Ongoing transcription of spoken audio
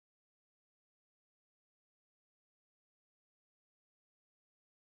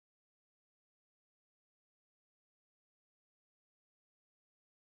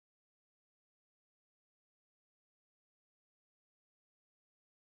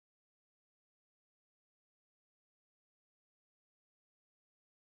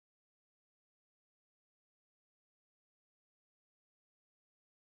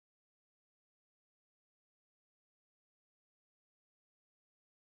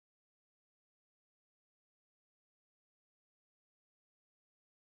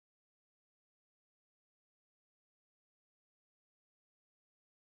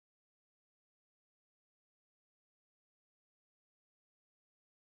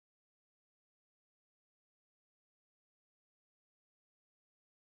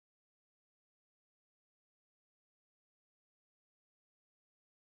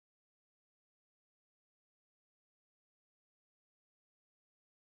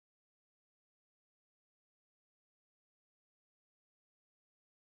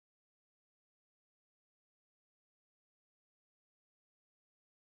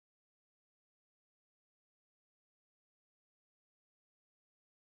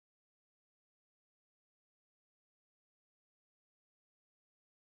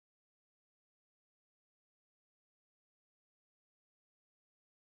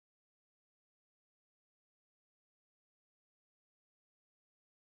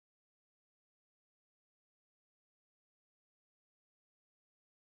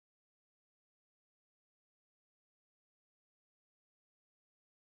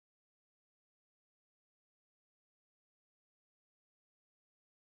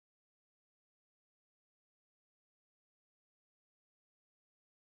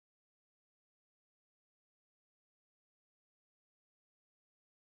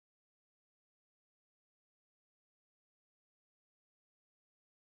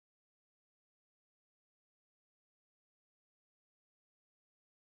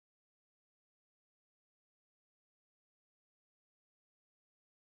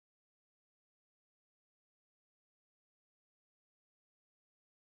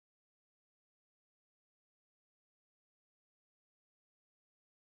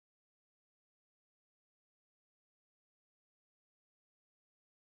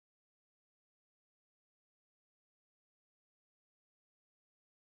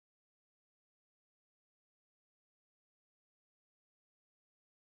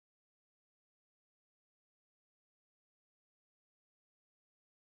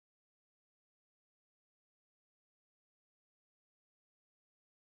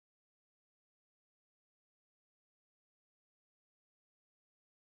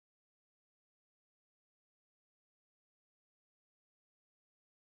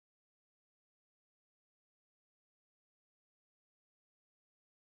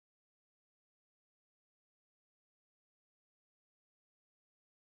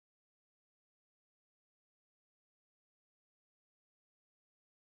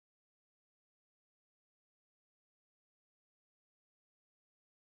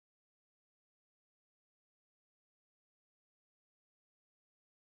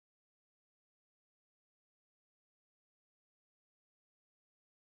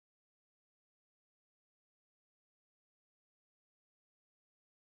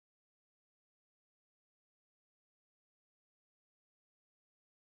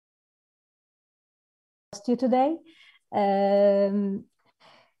you today.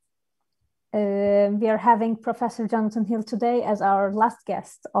 We are having Professor Jonathan Hill today as our last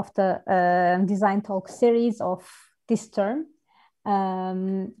guest of the Design Talk series of this term.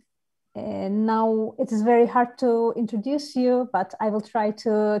 Now it is very hard to introduce you, but I will try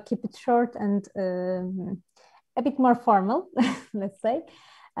to keep it short and a bit more formal, let's say.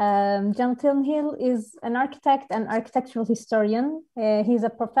 Jonathan Hill is an architect and architectural historian. He's a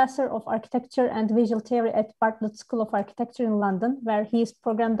professor of architecture and visual theory at Bartlett School of Architecture in London, where he is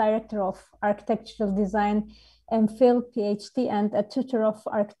program director of architectural design, MPhil, PhD, and a tutor of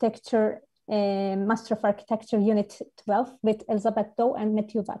architecture, Master of Architecture Unit 12 with Elizabeth Dow and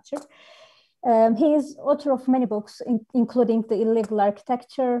Matthew Butcher. He is author of many books, including The Illegal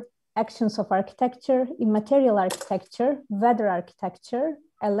Architecture, Actions of Architecture, Immaterial Architecture, Weather Architecture,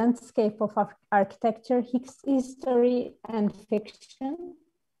 A Landscape of Architecture, History and Fiction,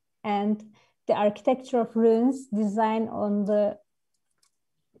 and The Architecture of Ruins, Design on the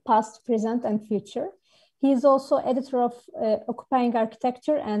Past, Present, and Future. He is also editor of Occupying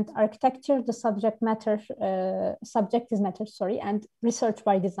Architecture and Architecture, the Subject is Matter, and Research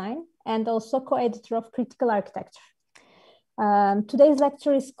by Design, and also co-editor of Critical Architecture. Today's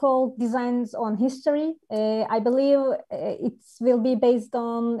lecture is called Designs on History. I believe it will be based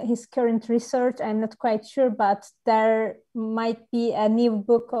on his current research. I'm not quite sure, but there might be a new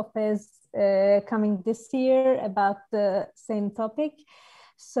book of his coming this year about the same topic.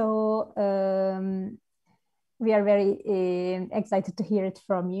 So we are very excited to hear it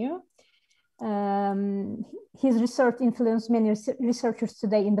from you. His research influenced many researchers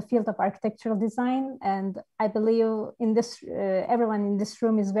today in the field of architectural design, and I believe in this, everyone in this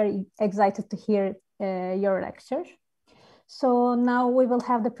room is very excited to hear your lecture. So now we will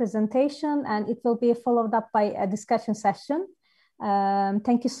have the presentation, and it will be followed up by a discussion session.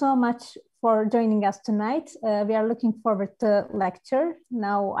 Thank you so much for joining us tonight. We are looking forward to the lecture.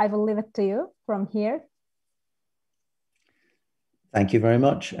 Now I will leave it to you from here. Thank you very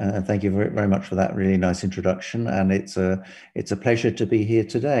much. Thank you very much for that really nice introduction. And it's a pleasure to be here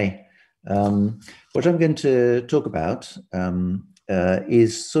today. What I'm going to talk about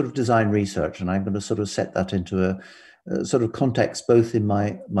is sort of design research, and I'm going to sort of set that into a sort of context, both in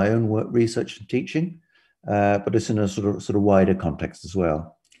my own work, research and teaching, but it's in a sort of wider context as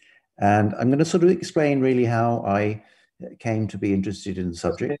well. And I'm going to sort of explain really how I came to be interested in the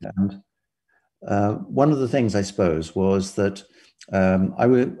subject. And one of the things, I suppose, was that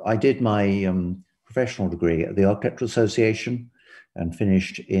I did my professional degree at the Architectural Association and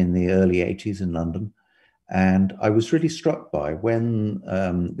finished in the early 80s in London. And I was really struck by when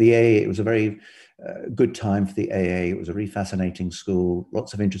the AA, it was a very good time for the AA. It was a really fascinating school,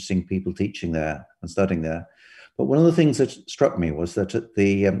 lots of interesting people teaching there and studying there. But one of the things that struck me was that at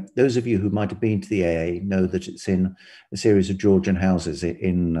the those of you who might have been to the AA know that it's in a series of Georgian houses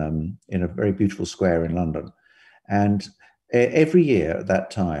in a very beautiful square in London. And every year at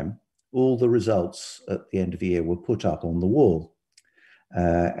that time, all the results at the end of the year were put up on the wall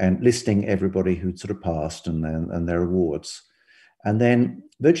and listing everybody who'd sort of passed and their awards. And then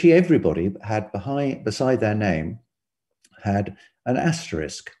virtually everybody had beside their name had an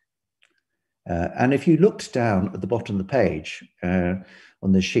asterisk. And if you looked down at the bottom of the page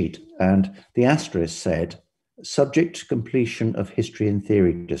on the sheet, and the asterisk said, subject to completion of history and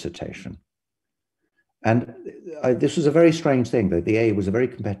theory dissertation. And this was a very strange thing, though. The AA was a very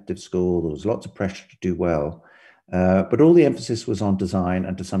competitive school. There was lots of pressure to do well, but all the emphasis was on design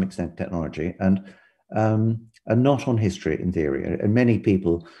and to some extent technology, and not on history and theory. And many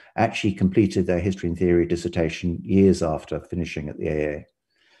people actually completed their history and theory dissertation years after finishing at the AA.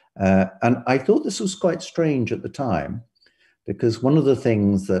 And I thought this was quite strange at the time, because one of the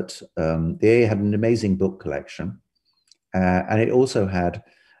things that the AA had an amazing book collection, and it also had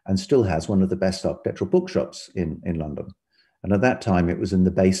and still has one of the best architectural bookshops in London. And at that time, it was in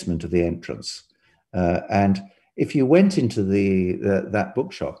the basement of the entrance. And if you went into that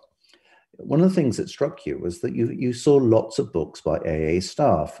bookshop, one of the things that struck you was that you saw lots of books by AA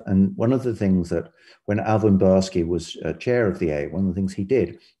staff. And one of the things that when Alvin Barsky was chair of the AA, one of the things he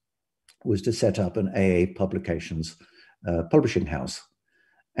did was to set up an AA publications publishing house.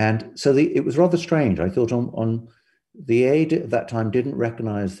 And so it was rather strange. I thought on the AA at that time didn't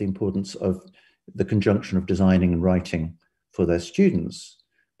recognize the importance of the conjunction of designing and writing for their students,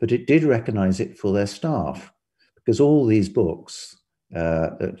 but it did recognize it for their staff, because all these books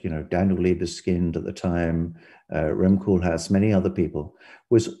that, you know, Daniel Liebeskind at the time, Rem Koolhaas, many other people,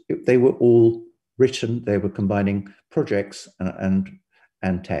 they were all written, they were combining projects and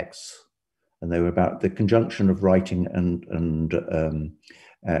texts, and they were about the conjunction of writing and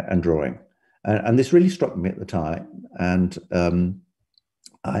drawing. And this really struck me at the time. And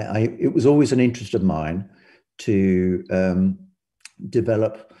it was always an interest of mine to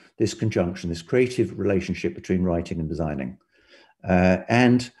develop this conjunction, this creative relationship between writing and designing.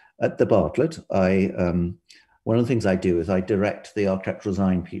 And at the Bartlett, one of the things I do is I direct the architectural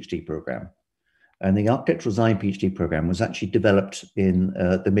design PhD program. And the architectural design PhD program was actually developed in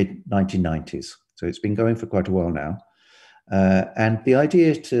the mid-1990s. So it's been going for quite a while now. And the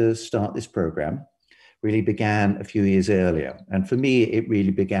idea to start this program really began a few years earlier. And for me, it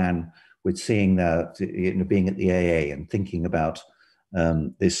really began with seeing that, being at the AA and thinking about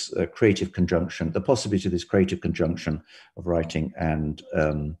this creative conjunction, the possibility of this creative conjunction of writing and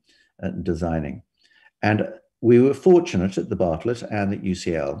designing. And we were fortunate at the Bartlett and at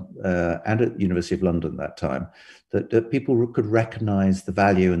UCL and at the University of London that time that people could recognize the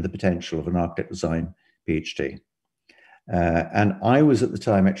value and the potential of an architect design PhD. And I was at the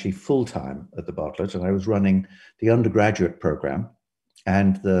time actually full-time at the Bartlett, and I was running the undergraduate program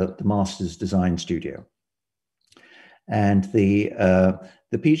and the master's design studio. And the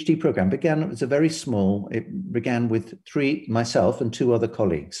PhD program began, it was a very small, it began with myself and two other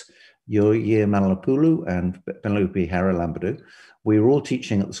colleagues, Yoye Manalapulu and Penelope Haralambadu. We were all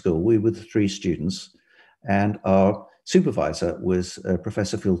teaching at the school. We were the three students, and our supervisor was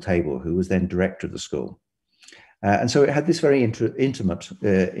Professor Phil Tabor, who was then director of the school. And so it had this very intimate,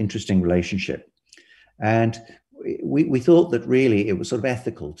 interesting relationship. And we thought that really it was sort of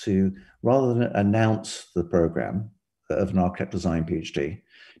ethical to, rather than announce the program of an architect design PhD,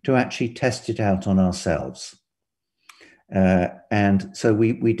 to actually test it out on ourselves. And so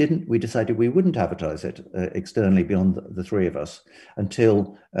we decided we wouldn't advertise it externally beyond the three of us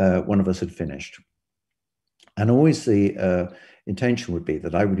until one of us had finished. And always the intention would be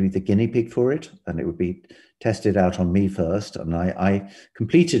that I would be the guinea pig for it, and it would be tested out on me first. And I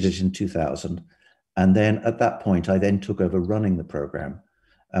completed it in 2000. And then at that point, I then took over running the program.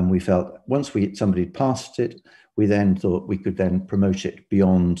 And we felt once somebody had passed it, we then thought we could then promote it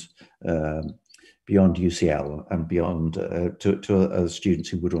beyond UCL and beyond to students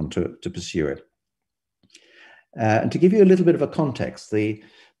who would want to pursue it. And to give you a little bit of a context, the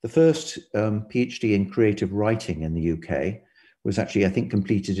first PhD in creative writing in the UK was actually, I think,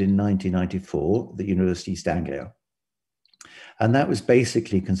 completed in 1994 at the University of East Anglia. And that was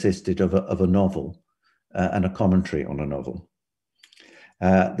basically consisted of a novel and a commentary on a novel.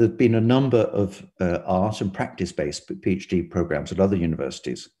 There've been a number of art and practice-based PhD programs at other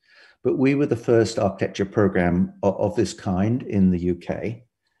universities, but we were the first architecture program of this kind in the UK.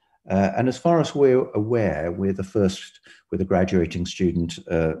 And as far as we're aware, we're the first with a graduating student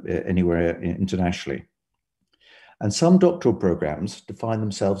anywhere internationally. And some doctoral programs define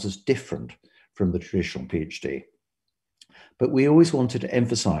themselves as different from the traditional PhD. But we always wanted to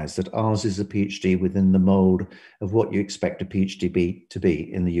emphasize that ours is a PhD within the mold of what you expect a PhD to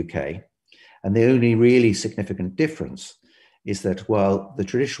be in the UK. And the only really significant difference is that while the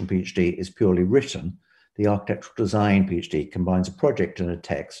traditional PhD is purely written, the architectural design PhD combines a project and a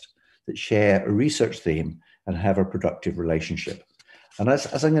text that share a research theme and have a productive relationship. And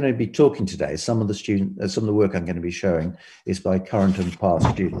as I'm going to be talking today, some of the work I'm going to be showing is by current and past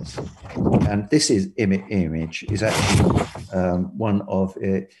students. And this image is actually one of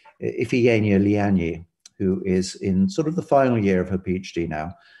Ifeanyi Lianyi, who is in sort of the final year of her PhD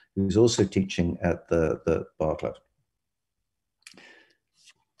now, who's also teaching at the Bartlett.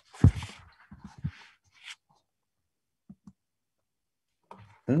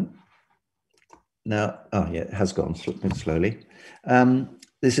 Now, oh yeah, it has gone slowly.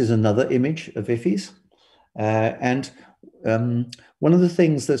 This is another image of Iffy's. And one of the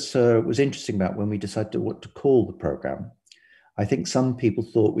things that was interesting about when we decided what to call the program, I think some people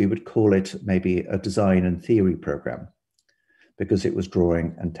thought we would call it maybe a design and theory program because it was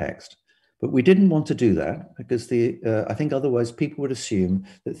drawing and text. But we didn't want to do that because I think otherwise people would assume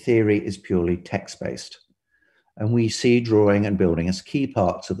that theory is purely text-based. And we see drawing and building as key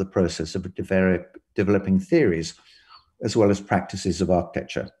parts of the process of developing theories as well as practices of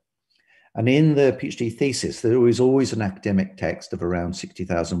architecture. And in the PhD thesis, there is always an academic text of around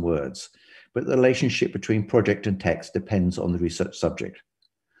 60,000 words, but the relationship between project and text depends on the research subject.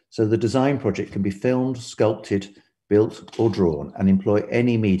 So the design project can be filmed, sculpted, built, or drawn, and employ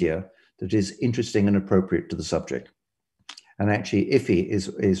any media that is interesting and appropriate to the subject. And actually, Iffy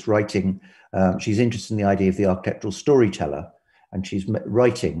is writing, she's interested in the idea of the architectural storyteller, and she's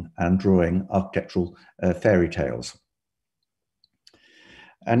writing and drawing architectural fairy tales.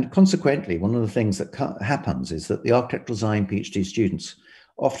 And consequently, one of the things that happens is that the architectural design PhD students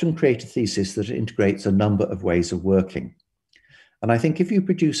often create a thesis that integrates a number of ways of working. And I think if you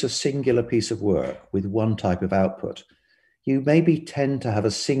produce a singular piece of work with one type of output, you maybe tend to have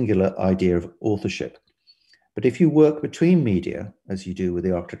a singular idea of authorship. But if you work between media, as you do with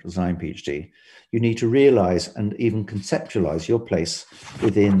the architectural design PhD, you need to realize and even conceptualize your place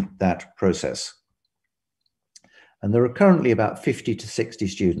within that process. And there are currently about 50 to 60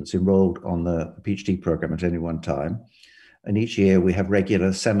 students enrolled on the PhD program at any one time. And each year we have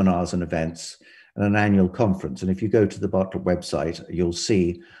regular seminars and events and an annual conference. And if you go to the Bartlett website, you'll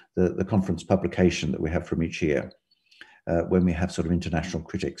see the conference publication that we have from each year when we have sort of international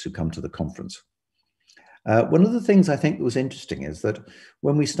critics who come to the conference. One of the things I think that was interesting is that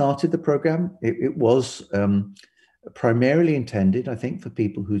when we started the program, it was primarily intended, I think, for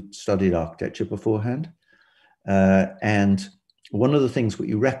people who studied architecture beforehand. And one of the things that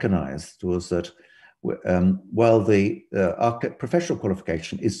you recognized was that while the architect professional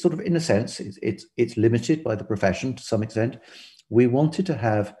qualification is sort of, in a sense, it's limited by the profession to some extent, we wanted to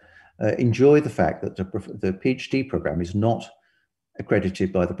have enjoy the fact that the PhD program is not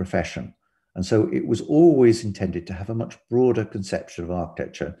accredited by the profession. And so it was always intended to have a much broader conception of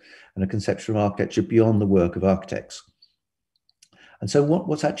architecture and a conception of architecture beyond the work of architects. And so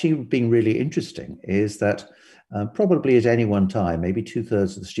what's actually been really interesting is that probably at any one time, maybe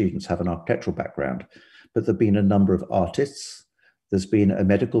 2/3 of the students have an architectural background, but there've been a number of artists, there's been a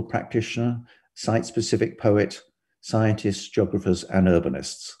medical practitioner, site-specific poet, scientists, geographers, and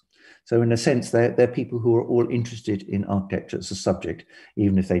urbanists. So in a sense, they're people who are all interested in architecture as a subject,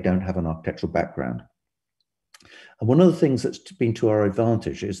 even if they don't have an architectural background. And one of the things that's been to our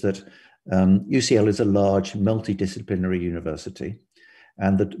advantage is that UCL is a large multidisciplinary university.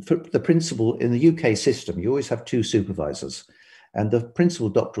 And the principal in the UK system, you always have two supervisors. And the principal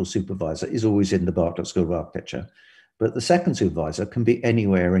doctoral supervisor is always in the Bartlett School of Architecture. But the second supervisor can be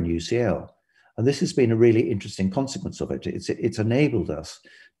anywhere in UCL. And this has been a really interesting consequence of it. It's enabled us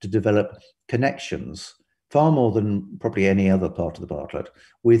to develop connections far more than probably any other part of the Bartlett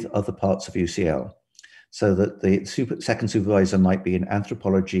with other parts of UCL. So that the second supervisor might be in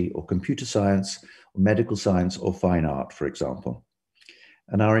anthropology or computer science or medical science or fine art, for example.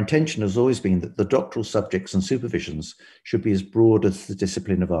 And our intention has always been that the doctoral subjects and supervisions should be as broad as the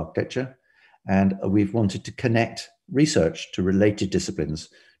discipline of architecture. And we've wanted to connect research to related disciplines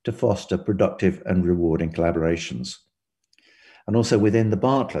to foster productive and rewarding collaborations. And also within the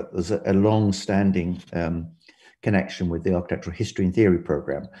Bartlett, there's a long-standing connection with the Architectural History and Theory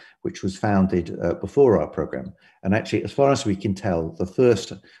program, which was founded before our program. And actually, as far as we can tell, the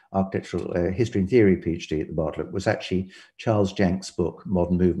first Architectural History and Theory PhD at the Bartlett was actually Charles Jenk's book,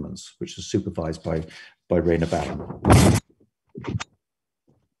 Modern Movements, which was supervised by Raina Ballon.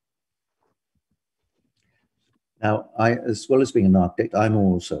 Now, as well as being an architect, I'm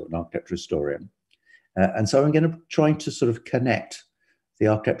also an architectural historian. And so I'm going to try to sort of connect the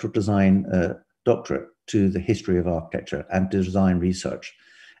architectural design doctorate to the history of architecture and design research.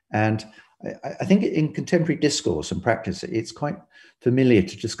 And I think in contemporary discourse and practice, it's quite familiar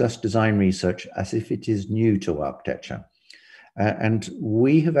to discuss design research as if it is new to architecture. And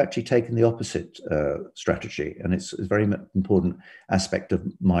we have actually taken the opposite strategy. And it's a very important aspect of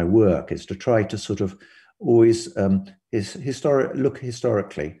my work is to try to sort of always look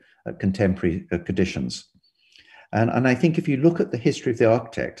historically at contemporary conditions. And I think if you look at the history of the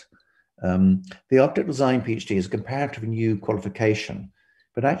architect, the architect design PhD is a comparatively new qualification,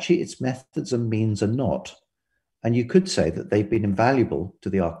 but actually its methods and means are not. And you could say that they've been invaluable to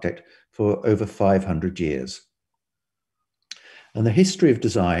the architect for over 500 years. And the history of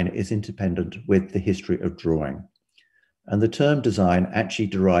design is independent with the history of drawing. And the term design actually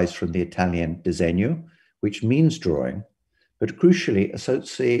derives from the Italian disegno, which means drawing, but crucially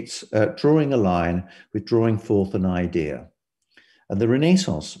associates drawing a line with drawing forth an idea. And the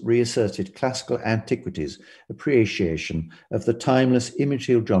Renaissance reasserted classical antiquity's appreciation of the timeless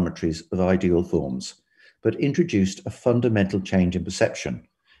immaterial geometries of ideal forms, but introduced a fundamental change in perception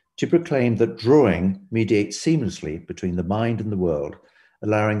to proclaim that drawing mediates seamlessly between the mind and the world,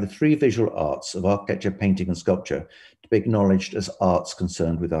 allowing the three visual arts of architecture, painting, and sculpture to be acknowledged as arts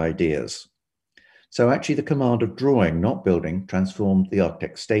concerned with ideas. So actually the command of drawing, not building, transformed the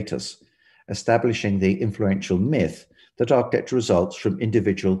architect's status, establishing the influential myth that architecture results from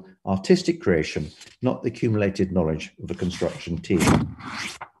individual artistic creation, not the accumulated knowledge of a construction team.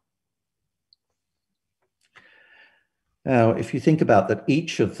 Now, if you think about that,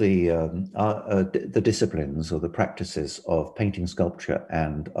 each of the disciplines or the practices of painting, sculpture,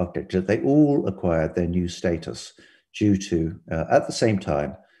 and architecture, they all acquired their new status due to, at the same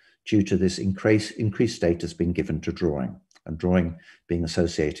time, due to this increased status being given to drawing, and drawing being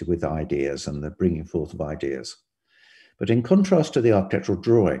associated with ideas and the bringing forth of ideas. But in contrast to the architectural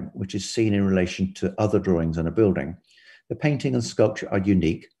drawing, which is seen in relation to other drawings in a building, the painting and sculpture are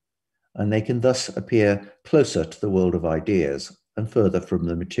unique, and they can thus appear closer to the world of ideas and further from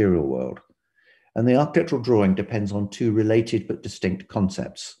the material world. And the architectural drawing depends on two related but distinct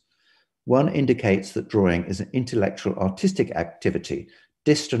concepts. One indicates that drawing is an intellectual artistic activity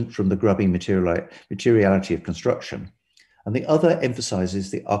distant from the grubby materiality of construction, and the other emphasizes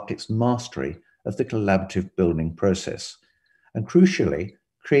the architect's mastery of the collaborative building process. And crucially,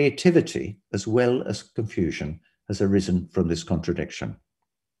 creativity as well as confusion has arisen from this contradiction.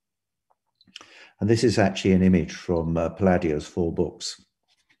 And this is actually an image from Palladio's 4 books.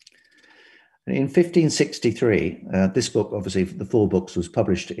 In 1563, this book, obviously the 4 books, was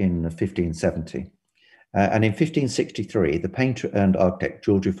published in 1570. And in 1563, the painter and architect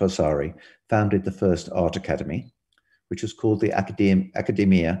Giorgio Vasari founded the first art academy, which was called the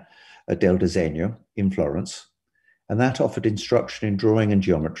Accademia del Disegno in Florence. And that offered instruction in drawing and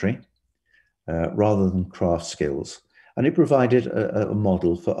geometry rather than craft skills. And it provided a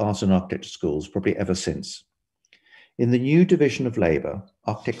model for art and architecture schools probably ever since. In the new division of labor,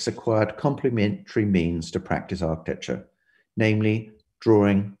 architects acquired complementary means to practice architecture, namely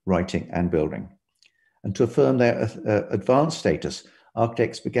drawing, writing, and building. And to affirm their advanced status,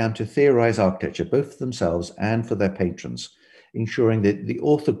 architects began to theorize architecture both for themselves and for their patrons, ensuring that the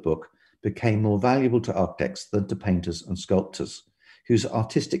authored book became more valuable to architects than to painters and sculptors, whose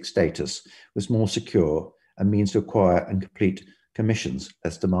artistic status was more secure and means to acquire and complete commissions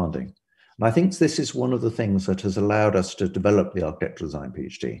less demanding. And I think this is one of the things that has allowed us to develop the architectural design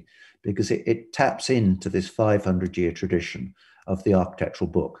PhD, because it taps into this 500-year tradition of the architectural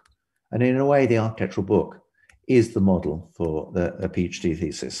book. And in a way, the architectural book is the model for a PhD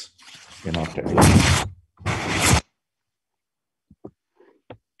thesis in architecture.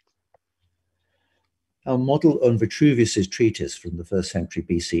 Our model on Vitruvius's treatise from the 1st century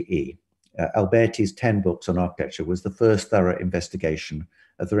BCE, Alberti's 10 books on architecture, was the first thorough investigation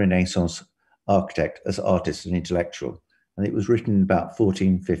of the Renaissance architect as artist and intellectual, and it was written in about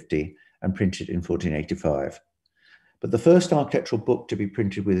 1450 and printed in 1485. But the first architectural book to be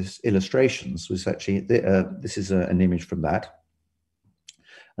printed with illustrations was actually, this is an image from that,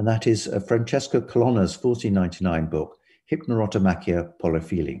 and that is Francesco Colonna's 1499 book, Hypnerotomachia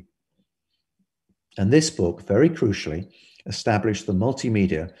Polyphili. And this book, very crucially, established the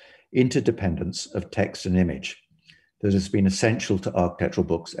multimedia interdependence of text and image that has been essential to architectural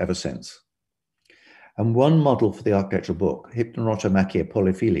books ever since. And one model for the architectural book, Hypnerotomachia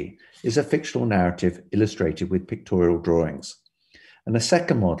Polyphili, is a fictional narrative illustrated with pictorial drawings. And a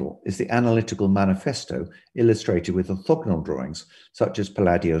second model is the analytical manifesto illustrated with orthogonal drawings, such as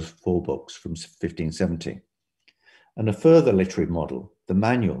Palladio's 4 books from 1570. And a further literary model, the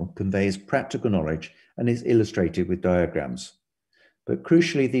manual, conveys practical knowledge and is illustrated with diagrams. But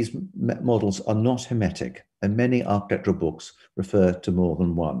crucially, these models are not hermetic, and many architectural books refer to more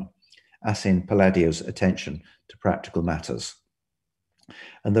than one, as in Palladio's attention to practical matters.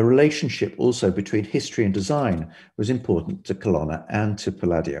 And the relationship also between history and design was important to Colonna and to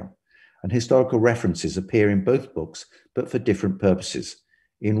Palladio. And historical references appear in both books, but for different purposes.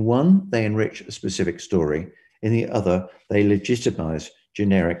 In one, they enrich a specific story. In the other, they legitimize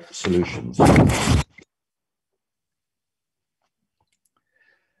generic solutions.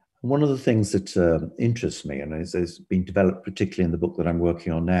 One of the things that interests me, and has been developed particularly in the book that I'm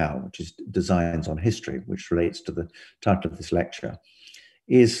working on now, which is Designs on History, which relates to the title of this lecture,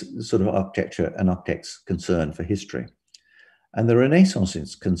 is sort of architecture and architects' concern for history. And the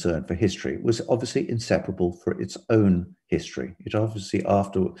Renaissance's concern for history was obviously inseparable for its own history. It obviously,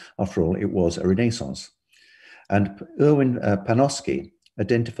 after all, it was a Renaissance. And Erwin Panofsky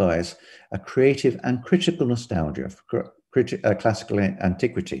identifies a creative and critical nostalgia for classical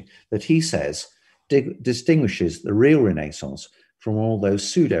antiquity that he says distinguishes the real Renaissance from all those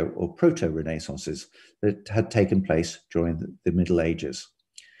pseudo or proto-Renaissances that had taken place during the Middle Ages.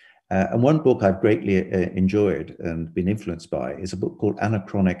 And one book I've greatly enjoyed and been influenced by is a book called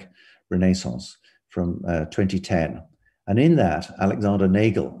Anachronic Renaissance from 2010. And in that, Alexander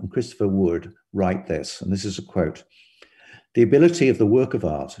Nagel and Christopher Wood write this, and this is a quote: "The ability of the work of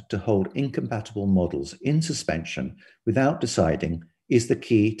art to hold incompatible models in suspension without deciding is the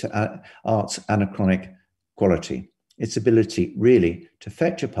key to art's anachronic quality. Its ability really to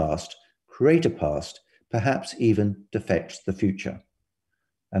fetch a past, create a past, perhaps even to fetch the future."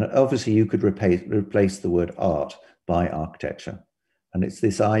 And obviously you could replace the word art by architecture. And it's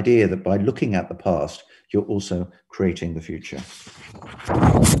this idea that by looking at the past, you're also creating the future.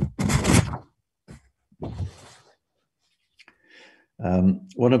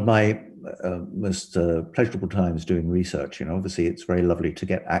 One of my most pleasurable times doing research, obviously it's very lovely to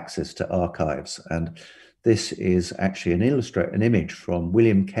get access to archives. And this is actually an image from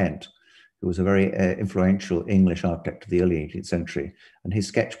William Kent, who was a very influential English architect of the early 18th century. And his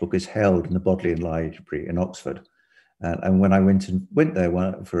sketchbook is held in the Bodleian Library in Oxford. And when I went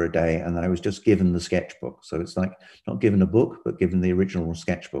there for a day, and I was just given the sketchbook. So it's like not given a book, but given the original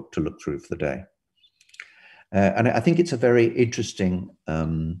sketchbook to look through for the day. And I think it's a very interesting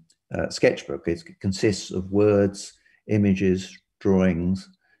sketchbook. It consists of words, images, drawings,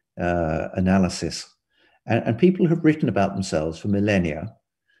 analysis. And people have written about themselves for millennia,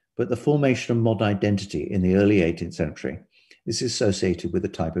 but the formation of modern identity in the early 18th century is associated with a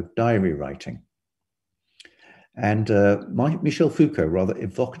type of diary writing. And Michel Foucault rather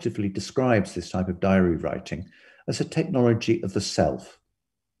evocatively describes this type of diary writing as a technology of the self,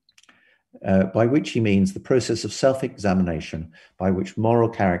 by which he means the process of self-examination by which moral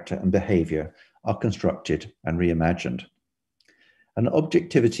character and behavior are constructed and reimagined. And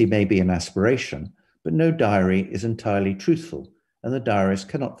objectivity may be an aspiration, but no diary is entirely truthful, and the diarist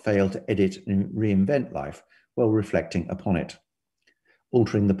cannot fail to edit and reinvent life while reflecting upon it,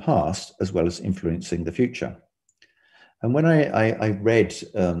 altering the past as well as influencing the future. And when I read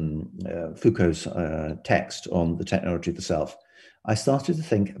Foucault's text on the technology of the self, I started to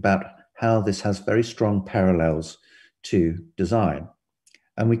think about how this has very strong parallels to design.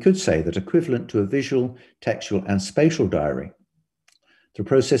 And we could say that equivalent to a visual, textual, and spatial diary, the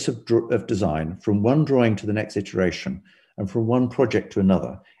process of design from one drawing to the next iteration and from one project to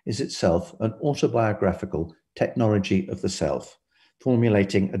another is itself an autobiographical technology of the self,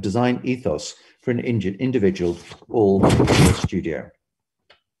 formulating a design ethos for an individual all in a studio.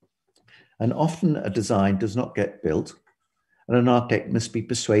 And often a design does not get built, and an architect must be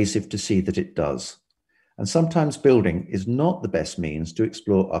persuasive to see that it does. And sometimes building is not the best means to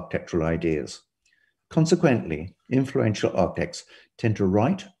explore architectural ideas. Consequently, influential architects tend to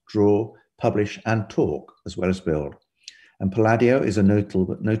write, draw, publish, and talk, as well as build. And Palladio is a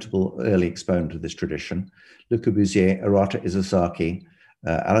notable early exponent of this tradition. Le Corbusier, Arata Isozaki,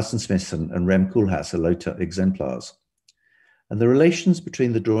 Alison Smithson, and Rem Koolhaas are later exemplars. And the relations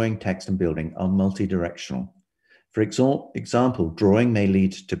between the drawing, text, and building are multi-directional. For example, drawing may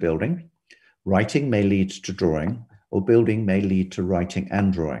lead to building, writing may lead to drawing, or building may lead to writing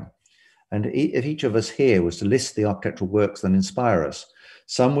and drawing. And if each of us here was to list the architectural works that inspire us,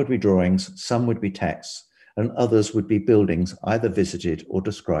 some would be drawings, some would be texts, and others would be buildings either visited or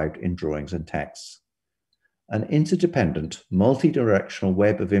described in drawings and texts. An interdependent, multi-directional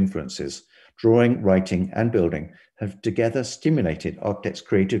web of influences, drawing, writing, and building, have together stimulated architects'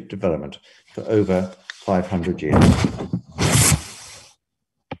 creative development for over 500 years.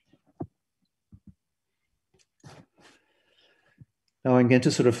 Now I'm going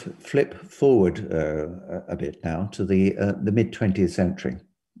to sort of flip forward a bit now to the mid-20th century,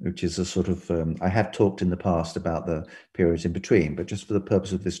 which is a sort of, I have talked in the past about the periods in between, but just for the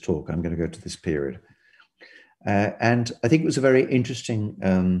purpose of this talk, I'm going to go to this period. And I think it was a very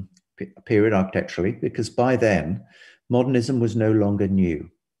interesting period architecturally, because by then, modernism was no longer new,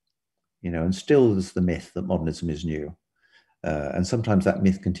 and still there's the myth that modernism is new. And sometimes that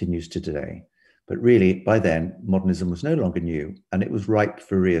myth continues to today. But really, by then, modernism was no longer new, and it was ripe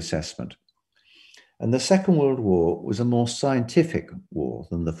for reassessment. And the Second World War was a more scientific war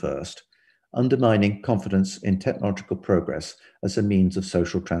than the First, undermining confidence in technological progress as a means of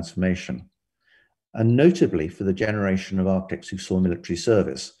social transformation. And notably for the generation of architects who saw military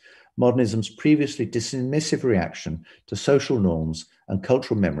service, modernism's previously dismissive reaction to social norms and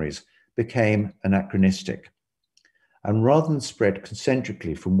cultural memories became anachronistic. And rather than spread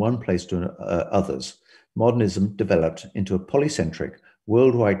concentrically from one place to others, modernism developed into a polycentric,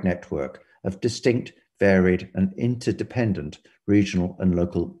 worldwide network of distinct, varied, and interdependent regional and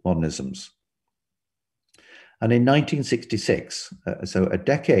local modernisms. And in 1966, so a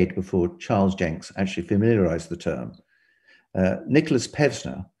decade before Charles Jenks actually familiarized the term, Nicholas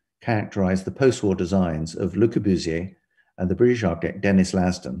Pevsner characterized the post-war designs of Le Corbusier and the British architect Denis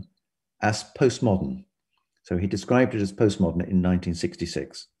Lasdun as postmodern. So he described it as postmodern in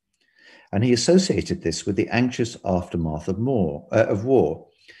 1966. And he associated this with the anxious aftermath of war,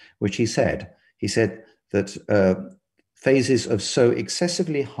 which he said that phases of so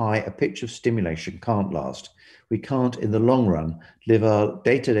excessively high a pitch of stimulation can't last. We can't, in the long run, live our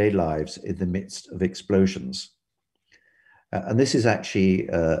day-to-day lives in the midst of explosions. And this is actually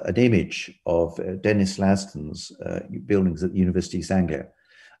an image of Denis Lasdun's buildings at the University of East Anglia.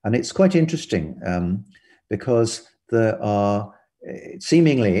 And it's quite interesting because there are,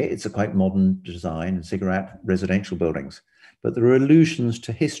 seemingly, it's a quite modern design, ziggurat residential buildings. but there are allusions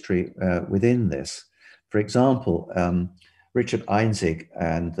to history within this. For example, Richard Einzig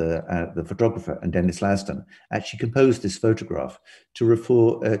and the photographer and Dennis Lasdon actually composed this photograph to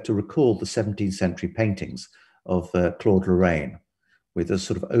recall the 17th century paintings of Claude Lorraine, with a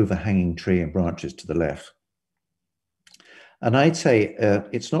sort of overhanging tree and branches to the left. And I'd say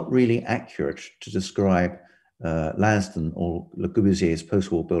it's not really accurate to describe Lasdon or Le Corbusier's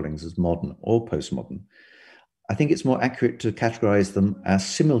post-war buildings as modern or postmodern. I think it's more accurate to categorize them as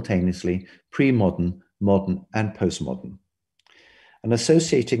simultaneously pre-modern, modern, and postmodern. And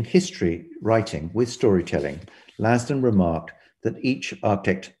associating history writing with storytelling, Lasdon remarked that each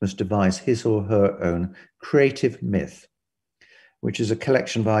architect must devise his or her own creative myth, which is a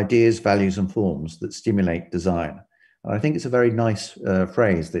collection of ideas, values, and forms that stimulate design. And I think it's a very nice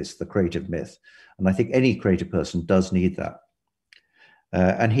phrase, this, the creative myth. And I think any creative person does need that.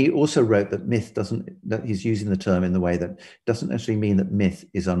 And he also wrote that myth that he's using the term in the way that doesn't necessarily mean that myth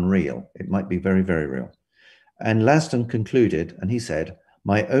is unreal. It might be very, very real. And Lasdon concluded, and he said,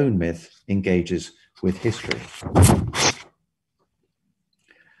 "My own myth engages with history."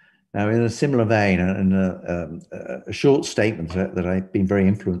 Now, in a similar vein, and a short statement that I've been very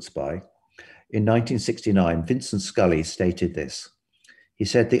influenced by, in 1969, Vincent Scully stated this. He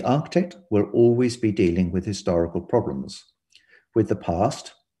said, "The architect will always be dealing with historical problems, with the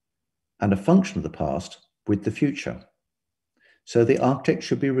past, and a function of the past with the future. So the architect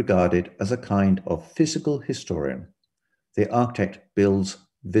should be regarded as a kind of physical historian. The architect builds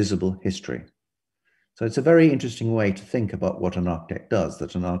visible history." So it's a very interesting way to think about what an architect does,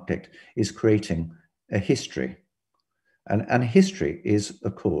 that an architect is creating a history. And history is,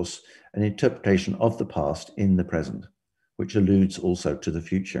 of course, an interpretation of the past in the present, which alludes also to the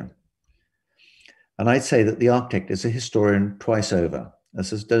future. And I'd say that the architect is a historian twice over,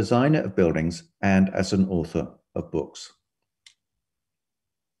 as a designer of buildings and as an author of books.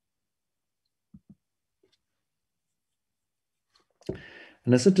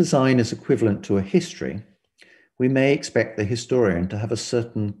 And as a design is equivalent to a history, we may expect the historian to have a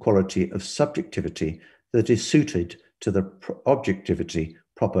certain quality of subjectivity that is suited to the objectivity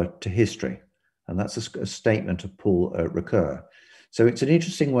proper to history. And that's a statement of Paul Ricoeur. So it's an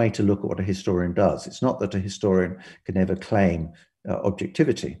interesting way to look at what a historian does. It's not that a historian can ever claim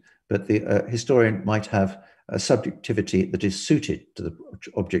objectivity, but the historian might have a subjectivity that is suited to the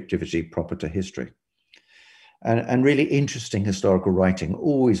objectivity proper to history. And really interesting historical writing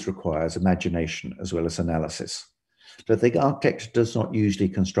always requires imagination as well as analysis. But the architect does not usually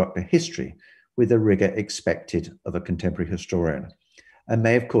construct a history with the rigor expected of a contemporary historian, and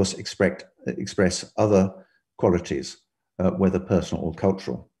may, of course, express other qualities, whether personal or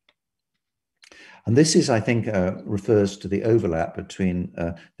cultural. And this is, I think, refers to the overlap between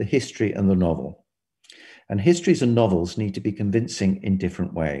the history and the novel. And histories and novels need to be convincing in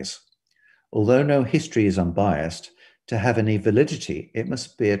different ways. Although no history is unbiased, to have any validity, it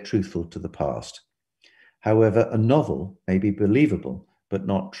must be truthful to the past. However, a novel may be believable, but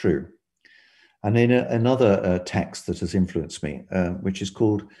not true. And in another text that has influenced me, which is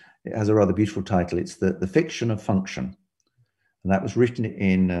called, it has a rather beautiful title, it's The Fiction of Function. And that was written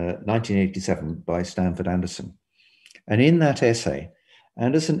in 1987 by Stanford Anderson. And in that essay,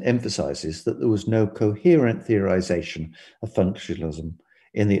 Anderson emphasizes that there was no coherent theorization of functionalism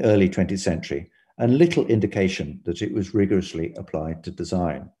in the early 20th century, and little indication that it was rigorously applied to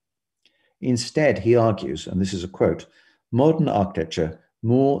design. Instead, he argues, and this is a quote, "Modern architecture,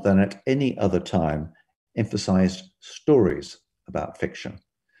 more than at any other time, emphasized stories about fiction."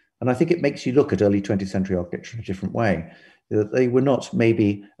 And I think it makes you look at early 20th century architecture in a different way. They were not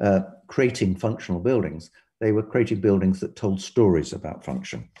maybe creating functional buildings, they were creating buildings that told stories about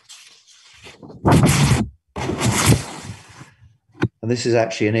function. And this is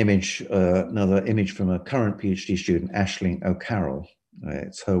actually an image, another image from a current PhD student, Aisling O'Carroll.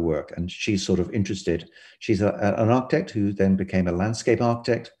 It's her work, and she's sort of interested. She's an architect who then became a landscape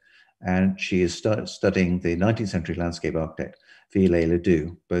architect, and she is studying the 19th century landscape architect,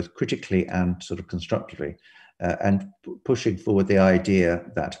 Viollet-le-Duc, both critically and sort of constructively, and pushing forward the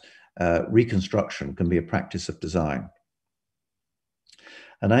idea that reconstruction can be a practice of design.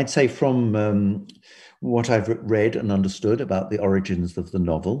 And I'd say from what I've read and understood about the origins of the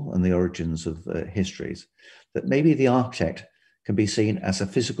novel and the origins of histories, that maybe the architect can be seen as a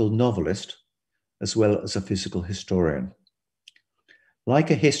physical novelist as well as a physical historian. Like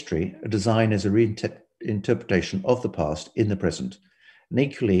a history, a design is a reinterpretation of the past in the present. And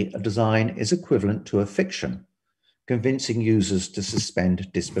equally, a design is equivalent to a fiction, convincing users to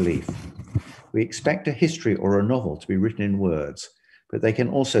suspend disbelief. We expect a history or a novel to be written in words, but they can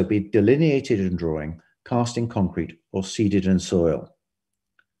also be delineated in drawing cast in concrete, or seeded in soil.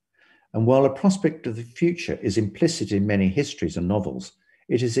 And while a prospect of the future is implicit in many histories and novels,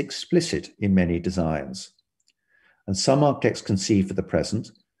 it is explicit in many designs. And some architects conceive for the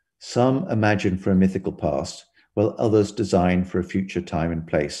present, some imagine for a mythical past, while others design for a future time and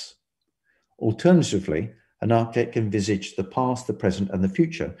place. Alternatively, an architect can envisage the past, the present, and the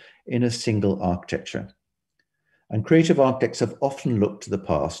future in a single architecture. And creative architects have often looked to the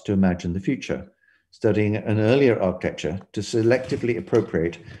past to imagine the future, studying an earlier architecture to selectively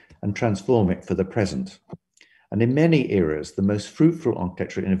appropriate and transform it for the present. And in many eras, the most fruitful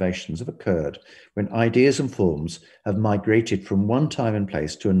architectural innovations have occurred when ideas and forms have migrated from one time and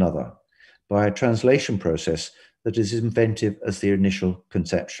place to another by a translation process that is inventive as the initial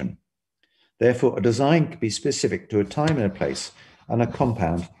conception. Therefore, a design can be specific to a time and a place and a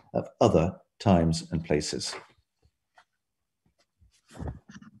compound of other times and places.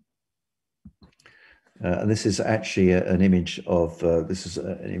 And this is actually an image of, this is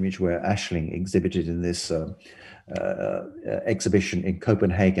an image where Aisling exhibited in this exhibition in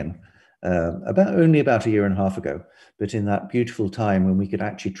Copenhagen only about a year and a half ago, but in that beautiful time when we could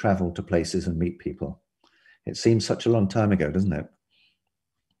actually travel to places and meet people. It seems such a long time ago, doesn't it?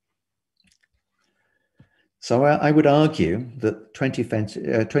 So I would argue that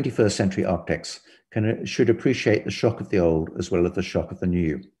 21st century architects should appreciate the shock of the old as well as the shock of the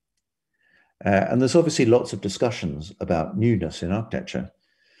new. And there's obviously lots of discussions about newness in architecture.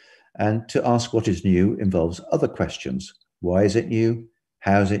 And to ask what is new involves other questions. Why is it new?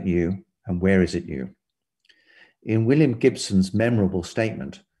 How is it new? And where is it new? In William Gibson's memorable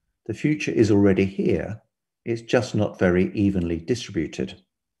statement, the future is already here. It's just not very evenly distributed.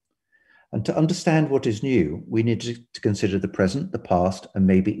 And to understand what is new, we need to consider the present, the past, and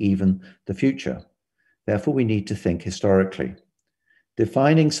maybe even the future. Therefore, we need to think historically.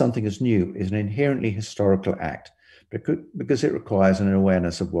 Defining something as new is an inherently historical act because it requires an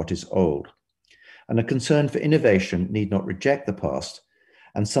awareness of what is old. And a concern for innovation need not reject the past,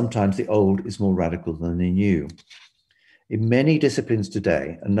 and sometimes the old is more radical than the new. In many disciplines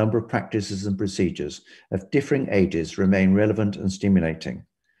today, a number of practices and procedures of differing ages remain relevant and stimulating.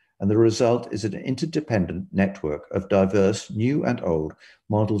 And the result is an interdependent network of diverse, new and old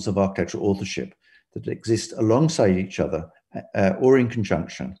models of architectural authorship that exist alongside each other or in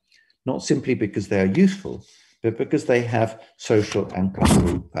conjunction, not simply because they are useful, but because they have social and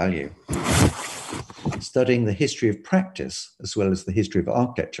cultural value. Studying the history of practice, as well as the history of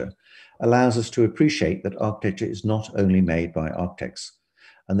architecture, allows us to appreciate that architecture is not only made by architects,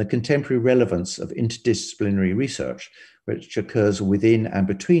 and the contemporary relevance of interdisciplinary research, which occurs within and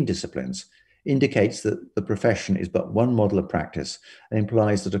between disciplines, indicates that the profession is but one model of practice and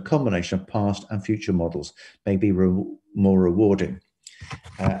implies that a combination of past and future models may be more rewarding.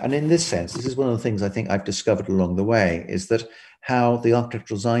 And in this sense, this is one of the things I think I've discovered along the way, is that how the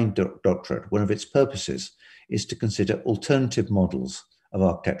architectural design doctorate, one of its purposes, is to consider alternative models of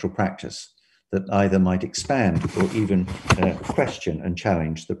architectural practice that either might expand or even question and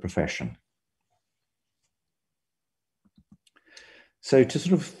challenge the profession. So to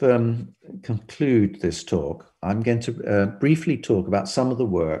sort of conclude this talk, I'm going to briefly talk about some of the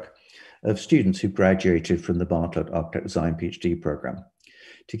work of students who graduated from the Bartlett Architect Design PhD program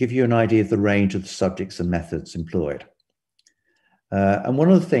to give you an idea of the range of the subjects and methods employed. And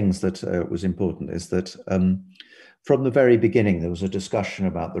one of the things that was important is that from the very beginning, there was a discussion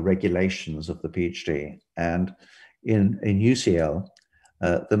about the regulations of the PhD. And in UCL,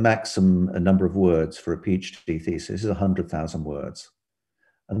 the maximum number of words for a PhD thesis is 100,000 words.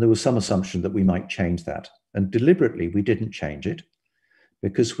 And there was some assumption that we might change that. And deliberately, we didn't change it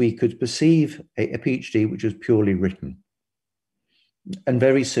because we could perceive a PhD which was purely written. And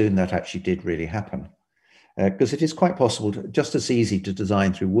very soon that actually did really happen. Because it is quite possible, just as easy to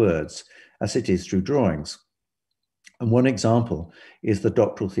design through words as it is through drawings. And one example is the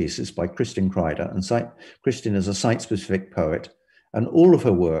doctoral thesis by Kristin Kreider. And Kristin is a site-specific poet, and all of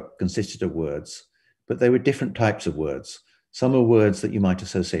her work consisted of words, but they were different types of words. Some are words that you might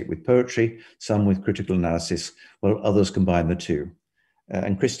associate with poetry, some with critical analysis, while others combine the two.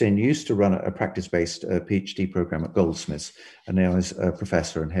 And Kristin used to run a practice-based PhD program at Goldsmiths, and now is a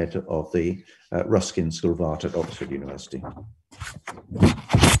professor and head of the Ruskin School of Art at Oxford University.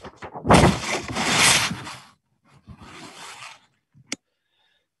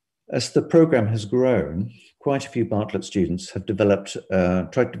 As the program has grown, quite a few Bartlett students have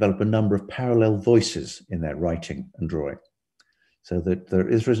tried to develop a number of parallel voices in their writing and drawing, so that there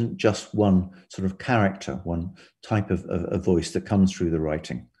isn't just one sort of character, one type of voice that comes through the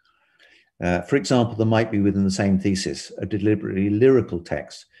writing. For example, there might be within the same thesis a deliberately lyrical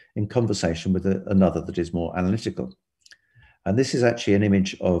text in conversation with another that is more analytical. And this is actually an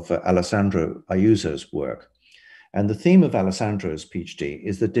image of Alessandro Ayuso's work. And the theme of Alessandro's PhD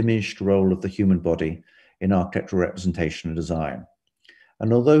is the diminished role of the human body in architectural representation and design.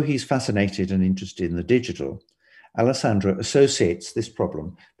 And although he's fascinated and interested in the digital, Alessandro associates this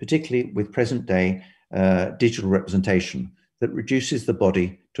problem, particularly with present-day digital representation, that reduces the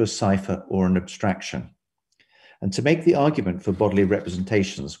body to a cipher or an abstraction. And to make the argument for bodily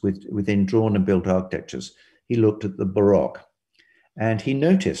representations within drawn and built architectures, he looked at the Baroque. And he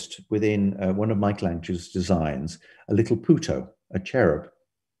noticed within one of Michelangelo's designs a little puto, a cherub.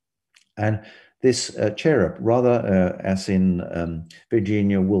 And this cherub, rather as in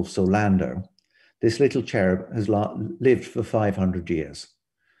Virginia Woolf's Orlando, this little cherub has lived for 500 years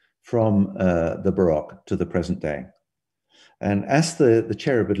from the Baroque to the present day. And as the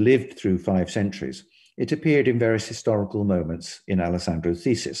cherub had lived through 5 centuries, it appeared in various historical moments in Alessandro's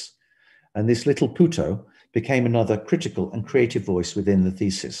thesis. And this little puto became another critical and creative voice within the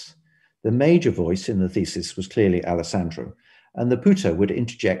thesis. The major voice in the thesis was clearly Alessandro, and the puto would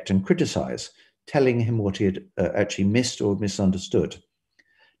interject and criticize, telling him what he had actually missed or misunderstood.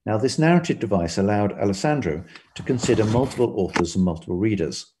 Now, this narrative device allowed Alessandro to consider multiple authors and multiple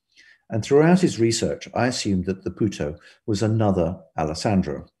readers. And throughout his research, I assumed that the puto was another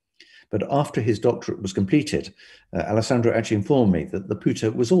Alessandro. But after his doctorate was completed, Alessandro actually informed me that the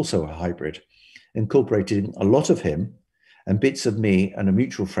puto was also a hybrid, incorporating a lot of him and bits of me and a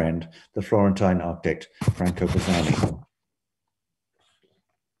mutual friend, the Florentine architect Franco Bazzani.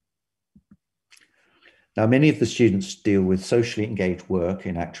 Now, many of the students deal with socially engaged work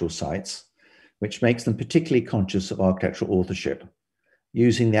in actual sites, which makes them particularly conscious of architectural authorship,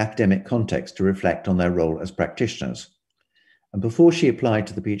 using the academic context to reflect on their role as practitioners. And before she applied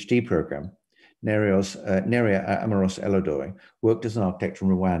to the PhD program, Neria Amoros Elodoi worked as an architect in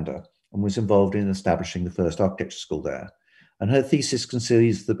Rwanda and was involved in establishing the first architecture school there. And her thesis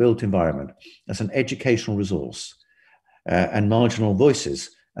considers the built environment as an educational resource and marginal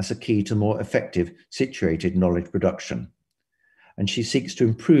voices as a key to more effective situated knowledge production. And she seeks to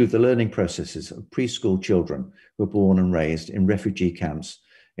improve the learning processes of preschool children who were born and raised in refugee camps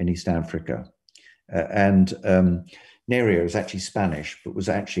in East Africa. Neria is actually Spanish, but was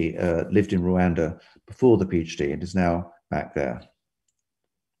actually lived in Rwanda before the PhD and is now back there.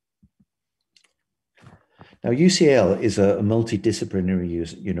 Now, UCL is a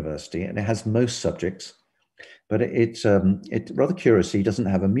multidisciplinary university, and it has most subjects, but it's rather curiously doesn't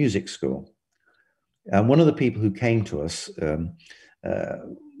have a music school. And one of the people who came to us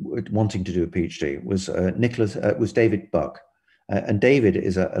wanting to do a PhD was David Buck, and David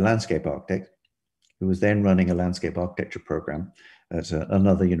is a landscape architect who was then running a landscape architecture program at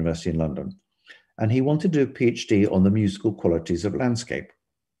another university in London, and he wanted to do a PhD on the musical qualities of landscape.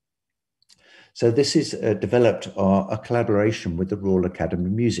 So this is developed a collaboration with the Royal Academy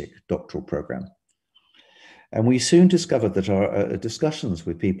of Music doctoral program. And we soon discovered that our discussions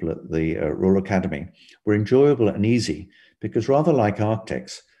with people at the Royal Academy were enjoyable and easy because rather like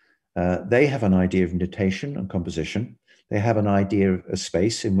architects, they have an idea of notation and composition, they have an idea of a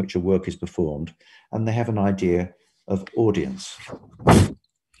space in which a work is performed, and they have an idea of audience.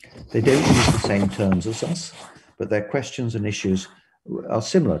 They don't use the same terms as us, but their questions and issues are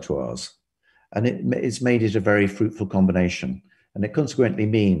similar to ours. And it's made it a very fruitful combination. And it consequently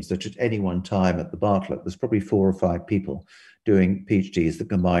means that at any one time at the Bartlett, there's probably 4 or 5 people doing PhDs that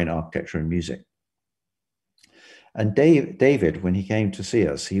combine architecture and music. And David, when he came to see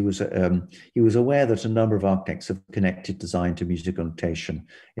us, he was aware that a number of architects have connected design to musical notation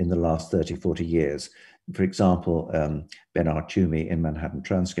in the last 30, 40 years. For example, Bernard Tschumi in Manhattan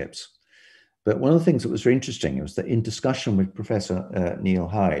Transcripts. But one of the things that was very interesting was that in discussion with Professor Neil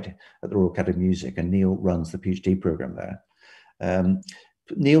Hyde at the Royal Academy of Music, and Neil runs the PhD program there,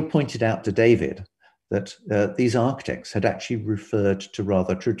 Neil pointed out to David that these architects had actually referred to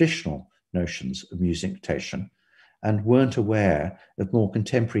rather traditional notions of music notation and weren't aware of more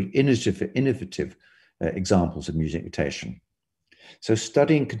contemporary innovative examples of music notation. So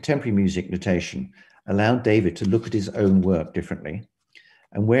studying contemporary music notation allowed David to look at his own work differently.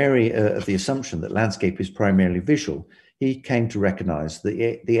 And wary of the assumption that landscape is primarily visual, he came to recognize that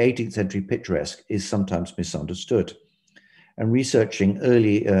the 18th century picturesque is sometimes misunderstood. And researching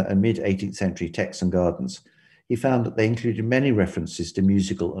early and mid 18th century texts and gardens, he found that they included many references to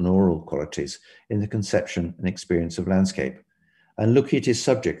musical and oral qualities in the conception and experience of landscape. And looking at his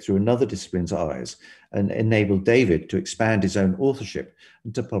subject through another discipline's eyes and enabled David to expand his own authorship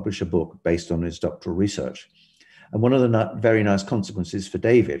and to publish a book based on his doctoral research. And one of the very nice consequences for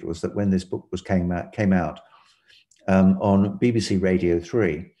David was that when this book came out on BBC Radio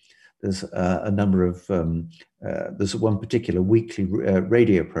 3, there's a number of, there's one particular weekly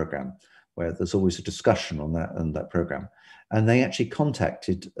radio program where there's always a discussion on that program. And they actually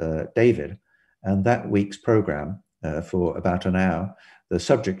contacted David, and that week's program for about an hour, the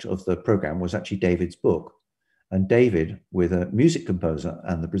subject of the program was actually David's book. And David, with a music composer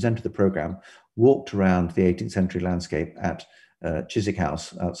and the presenter of the program, walked around the 18th century landscape at Chiswick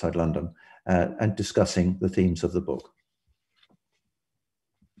House outside London and discussing the themes of the book.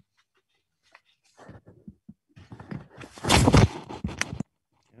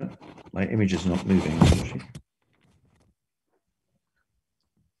 My image is not moving, actually.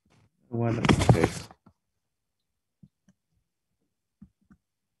 Why that's the case?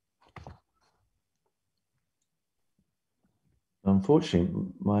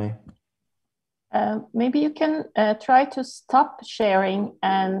 Unfortunately, my... maybe you can try to stop sharing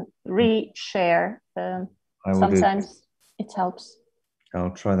and re-share. Sometimes it helps.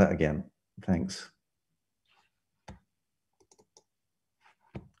 I'll try that again. Thanks.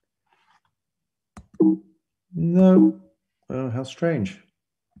 No. Oh, how strange.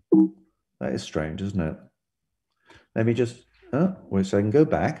 That is strange, isn't it? Let me just, wait, so I can go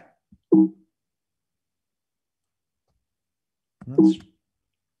back.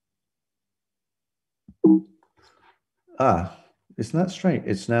 Isn't that strange?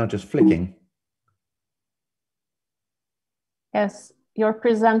 It's now just flicking. Yes, your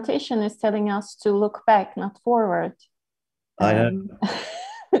presentation is telling us to look back, not forward. I know.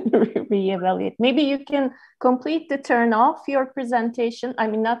 Reevaluate. Maybe you can completely turn off your presentation. I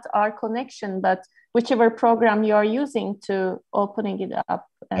mean, not our connection, but whichever program you are using to opening it up.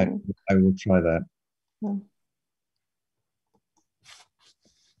 And I will try that. Yeah.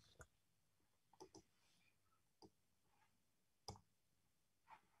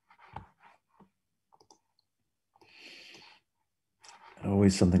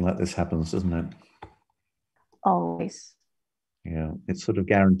 Always something like this happens, doesn't it? Always. Yeah, it's sort of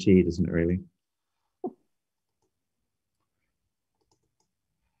guaranteed, isn't it, really?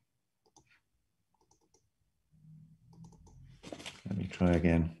 Let me try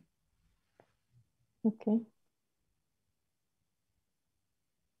again. Okay.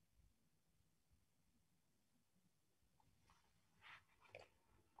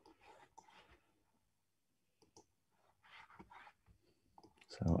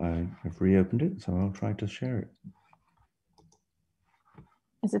 So I have reopened it, so I'll try to share it.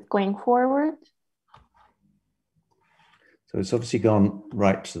 Is it going forward? So it's obviously gone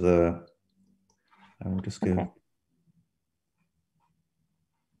right to the, I will just go. Okay.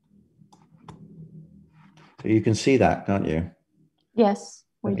 So you can see that, can't you? Yes,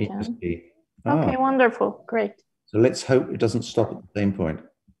 we can. Okay, wonderful, great. So let's hope it doesn't stop at the same point.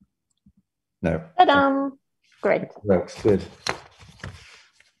 No. Ta-da! Great. Works, good.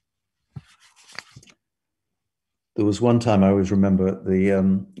 There was one time I always remember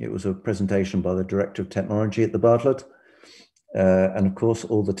it was a presentation by the director of technology at the Bartlett. And of course,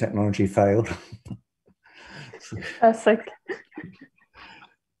 all the technology failed. Perfect.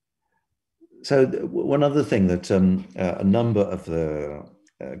 So one other thing that a number of the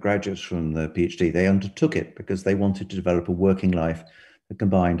graduates from the PhD, they undertook it because they wanted to develop a working life that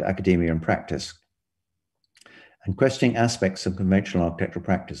combined academia and practice. And questioning aspects of conventional architectural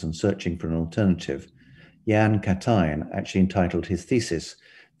practice and searching for an alternative, Jan Katijn actually entitled his thesis,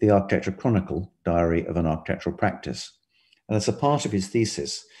 The Architecture Chronicle, Diary of an Architectural Practice. And as a part of his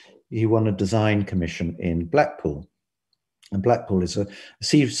thesis, he won a design commission in Blackpool. And Blackpool is a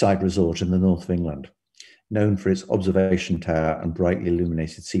seaside resort in the north of England, known for its observation tower and brightly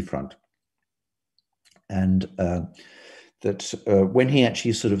illuminated seafront. And when he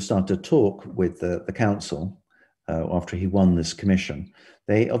actually sort of started to talk with the council, after he won this commission,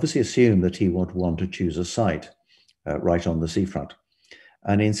 they obviously assumed that he would want to choose a site right on the seafront.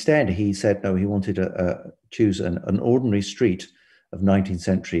 And instead, he said, no, he wanted to choose an ordinary street of 19th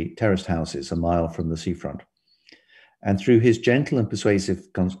century terraced houses a mile from the seafront. And through his gentle and persuasive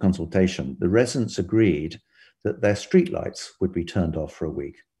consultation, the residents agreed that their streetlights would be turned off for a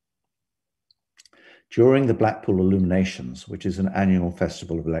week. During the Blackpool Illuminations, which is an annual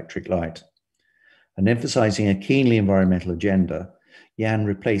festival of electric light, and emphasizing a keenly environmental agenda, Jan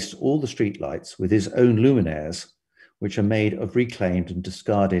replaced all the streetlights with his own luminaires, which are made of reclaimed and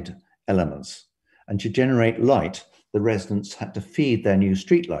discarded elements. And to generate light, the residents had to feed their new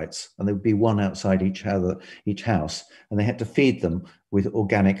streetlights, and there would be one outside each house, and they had to feed them with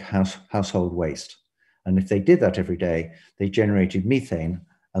organic household waste. And if they did that every day, they generated methane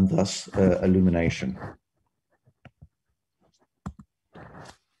and thus illumination.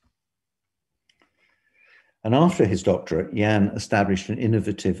 And after his doctorate, Jan established an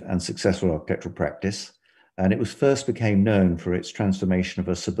innovative and successful architectural practice, and it was first became known for its transformation of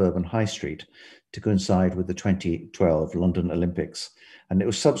a suburban high street to coincide with the 2012 London Olympics. And it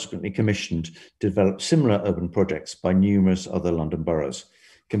was subsequently commissioned to develop similar urban projects by numerous other London boroughs,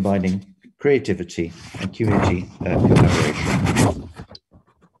 combining creativity and community collaboration.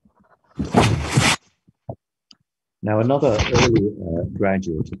 Now, another early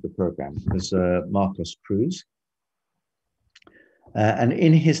graduate of the program was Marcos Cruz. And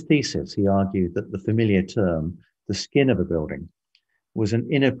in his thesis, he argued that the familiar term, the skin of a building, was an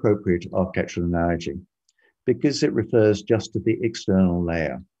inappropriate architectural analogy because it refers just to the external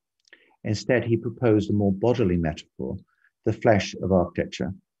layer. Instead, he proposed a more bodily metaphor, the flesh of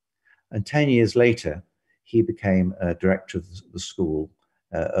architecture. And 10 years later, he became a director of the school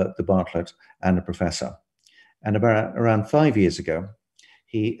at the Bartlett and a professor. And around 5 years ago,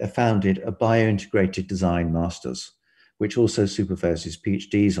 he founded a biointegrated design master's, which also supervises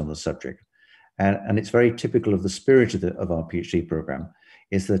PhDs on the subject. And it's very typical of the spirit of our PhD program,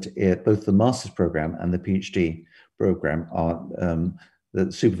 is that both the master's program and the PhD program are,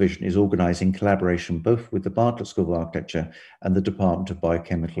 the supervision is organized in collaboration both with the Bartlett School of Architecture and the Department of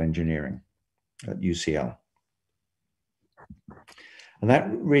Biochemical Engineering at UCL. And that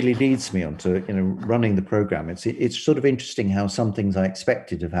really leads me on to running the program. It's sort of interesting how some things I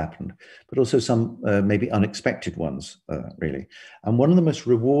expected have happened, but also some maybe unexpected ones, really. And one of the most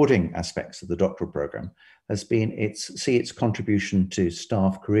rewarding aspects of the doctoral program has been its contribution to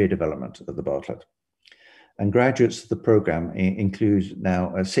staff career development at the Bartlett. And graduates of the program include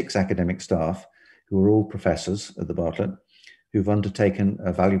now 6 academic staff who are all professors at the Bartlett, who've undertaken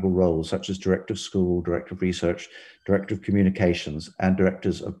valuable roles such as director of school, director of research, director of communications, and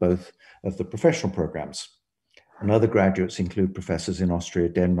directors of both of the professional programs. And other graduates include professors in Austria,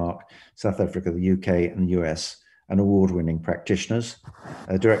 Denmark, South Africa, the UK, and the US, and award-winning practitioners,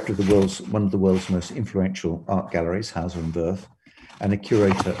 a director of one of the world's most influential art galleries, Hauser and Wirth, and a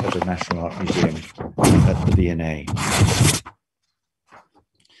curator at the National Art Museum at the V&A.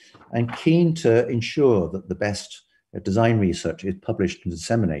 And keen to ensure that the best design research is published and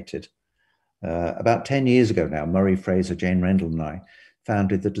disseminated. About 10 years ago now, Murray Fraser, Jane Rendell and I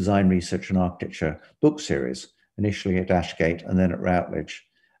founded the Design Research and Architecture book series, initially at Ashgate and then at Routledge,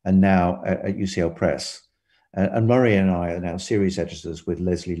 and now at UCL Press. And Murray and I are now series editors with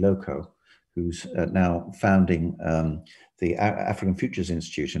Leslie Loco, who's now founding the African Futures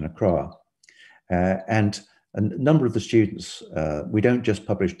Institute in Accra. And a number of the students, we don't just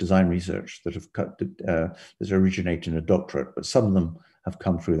publish design research that originated in a doctorate, but some of them have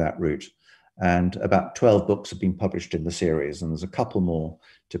come through that route. And about 12 books have been published in the series, and there's a couple more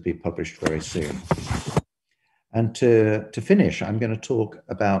to be published very soon. And to finish, I'm going to talk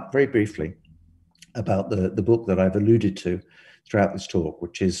about, very briefly, about the book that I've alluded to throughout this talk,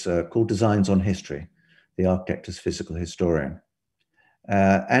 which is called Designs on History, The Architect as Physical Historian.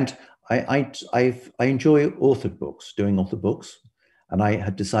 And I enjoy authored books, doing authored books, and I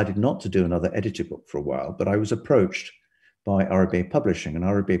had decided not to do another edited book for a while, but I was approached by RBA Publishing, and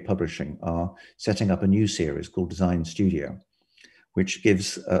RBA Publishing are setting up a new series called Design Studio, which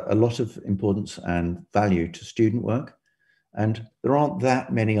gives a lot of importance and value to student work. And there aren't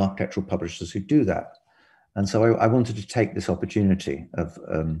that many architectural publishers who do that. And so I wanted to take this opportunity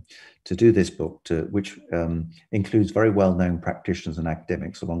to do this book, which includes very well-known practitioners and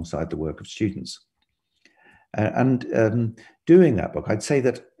academics alongside the work of students. And doing that book, I'd say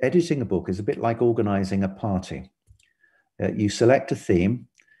that editing a book is a bit like organizing a party. You select a theme,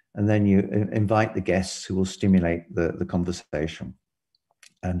 and then you invite the guests who will stimulate the conversation.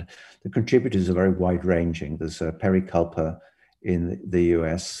 And the contributors are very wide-ranging. There's Perry Kulper in the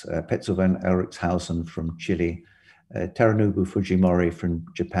US, Petzo van Elrikshausen from Chile, Teranobu Fujimori from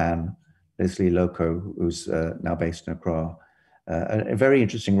Japan, Leslie Loco, who's now based in Accra, a very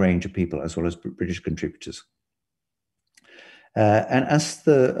interesting range of people, as well as British contributors. And as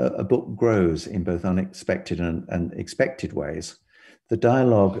a book grows in both unexpected and expected ways, the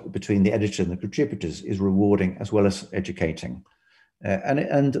dialogue between the editor and the contributors is rewarding as well as educating.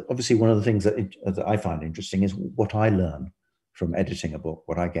 And obviously one of the things that I find interesting is what I learn from editing a book,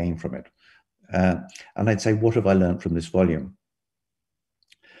 what I gain from it. And I'd say, what have I learned from this volume?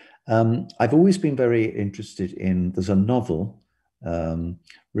 I've always been very interested in, there's a novel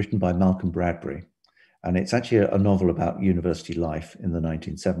written by Malcolm Bradbury, and it's actually a novel about university life in the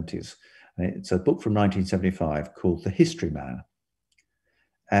 1970s. And it's a book from 1975 called The History Man.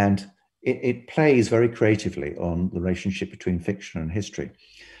 And it plays very creatively on the relationship between fiction and history.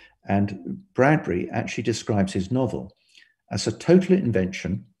 And Bradbury actually describes his novel as a total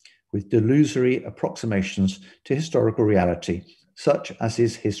invention with delusory approximations to historical reality, such as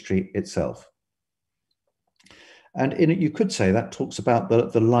is history itself. And in it, you could say that talks about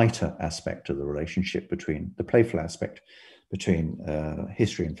the lighter aspect of the relationship between, the playful aspect between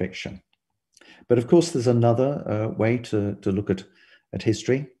history and fiction. But of course, there's another way to look at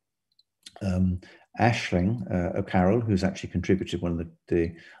history. Aisling O'Carroll, who's actually contributed one of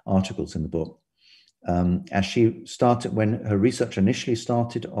the articles in the book, as she started, when her research initially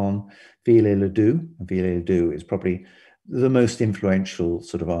started on Viollet-le-Duc. Viollet-le-Duc is probably the most influential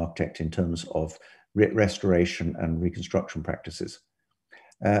sort of architect in terms of restoration and reconstruction practices.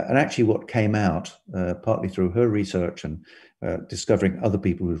 And actually what came out, partly through her research and discovering other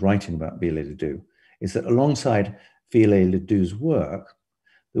people who were writing about Viollet-le-Duc, is that alongside Viollet-le-Duc's work,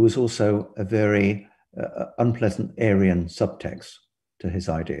 there was also a very unpleasant Aryan subtext to his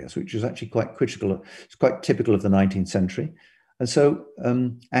ideas, which was actually quite critical. It's quite typical of the 19th century. And so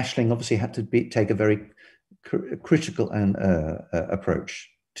Aisling obviously had to take a very critical approach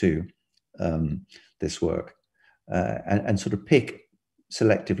to this work and sort of pick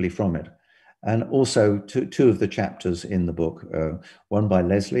selectively from it. And also two of the chapters in the book, one by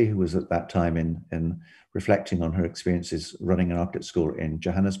Leslie, who was at that time in reflecting on her experiences running an architect school in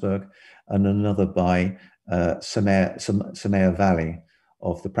Johannesburg, and another by Samaya Valley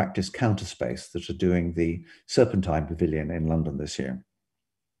of the practice Counterspace that are doing the Serpentine Pavilion in London this year.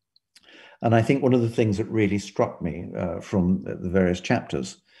 And I think one of the things that really struck me from the various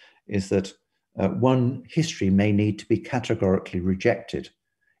chapters is that one history may need to be categorically rejected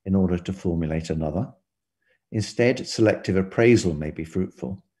in order to formulate another. Instead, selective appraisal may be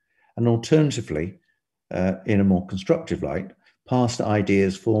fruitful. And alternatively, in a more constructive light, past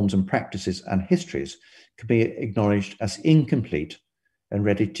ideas, forms, and practices and histories can be acknowledged as incomplete and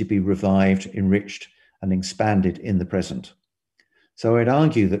ready to be revived, enriched, and expanded in the present. So I'd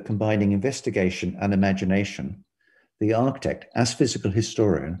argue that combining investigation and imagination, the architect, as physical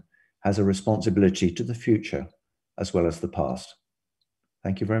historian, has a responsibility to the future as well as the past.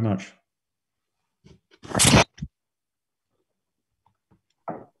 Thank you very much.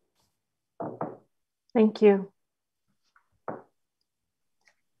 Thank you.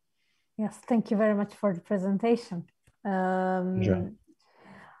 Yes, thank you very much for the presentation. Sure.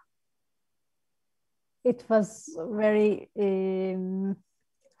 It was very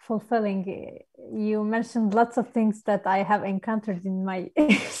fulfilling. You mentioned lots of things that I have encountered in my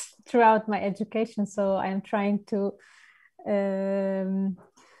throughout my education. So I am trying to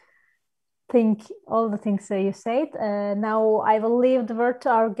think all the things that you said. Now I will leave the word to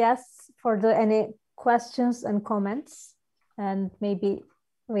our guests for any questions and comments, and maybe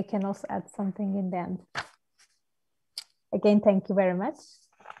we can also add something in the end. Again, thank you very much.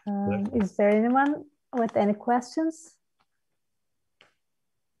 Is there anyone with any questions?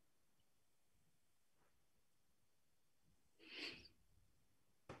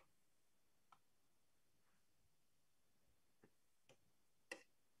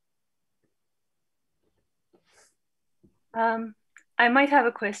 I might have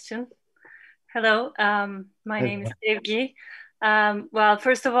a question. Hello, my name is Sevgi. Well,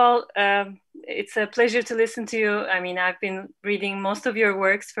 first of all, it's a pleasure to listen to you. I mean, I've been reading most of your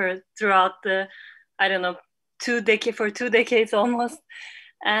works throughout the, I don't know, 2 decades almost.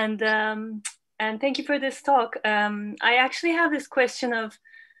 And thank you for this talk. I actually have this question of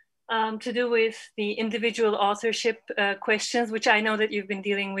to do with the individual authorship questions, which I know that you've been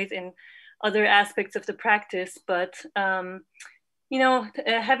dealing with in other aspects of the practice, but you know,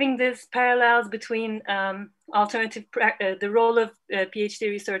 having these parallels between the role of PhD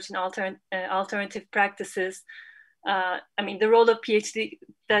research in alternative practices. I mean, the role of PhD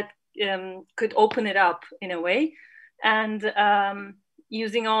that could open it up in a way, and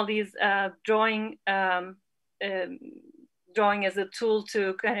using all these drawing as a tool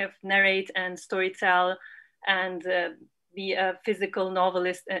to kind of narrate and storytell and be a physical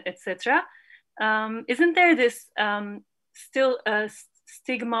novelist, etc. Isn't there this still a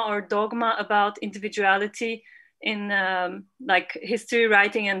stigma or dogma about individuality in like history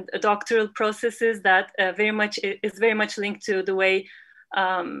writing and doctoral processes that is very much linked to the way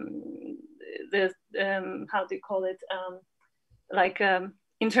how do you call it,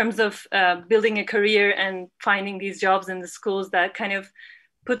 in terms of building a career and finding these jobs in the schools, that kind of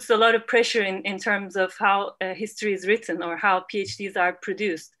puts a lot of pressure in terms of how history is written or how PhDs are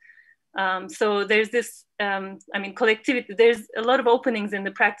produced. So there's this, I mean, collectivity, there's a lot of openings in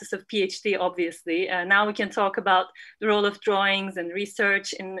the practice of PhD, obviously. Now we can talk about the role of drawings and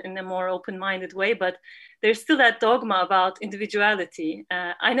research in a more open-minded way, but there's still that dogma about individuality.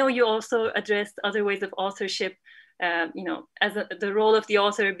 I know you also addressed other ways of authorship you know, as the role of the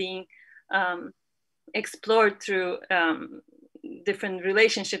author being explored through different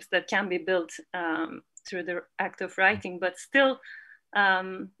relationships that can be built through the act of writing. But still,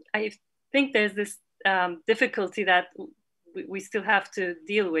 I think there's this difficulty that we still have to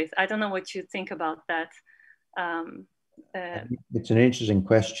deal with. I don't know what you think about that. It's an interesting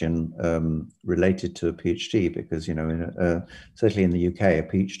question related to a PhD, because, you know, certainly in the UK, a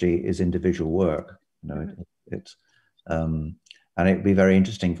PhD is individual work. You know, it's and it'd be very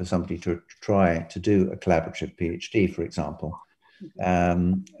interesting for somebody to try to do a collaborative PhD, for example.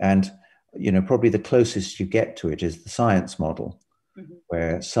 And, you know, probably the closest you get to it is the science model,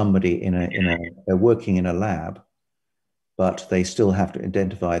 where somebody they're working in a lab, but they still have to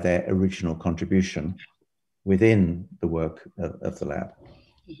identify their original contribution within the work of the lab.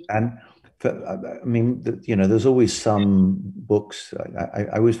 And I mean, you know, there's always some books. I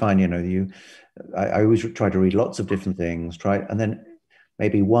always find, you know, I always try to read lots of different things, and then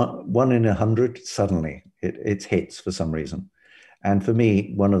maybe one in 100, suddenly it hits for some reason. And for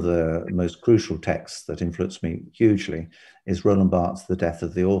me, one of the most crucial texts that influenced me hugely is Roland Barthes' The Death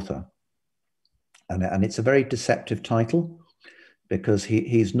of the Author. And it's a very deceptive title, because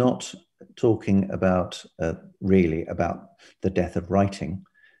he's not talking about really about the death of writing.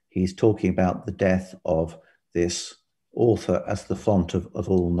 He's talking about the death of this author as the font of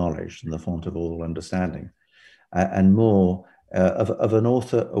all knowledge and the font of all understanding, and more of an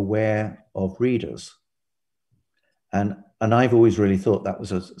author aware of readers. And I've always really thought that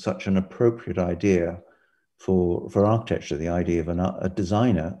was such an appropriate idea for architecture, the idea of a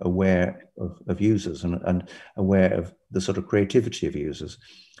designer aware of users and aware of the sort of creativity of users.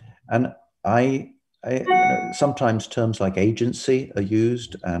 And I you know, sometimes terms like agency are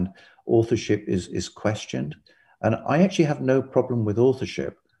used and authorship is questioned. And I actually have no problem with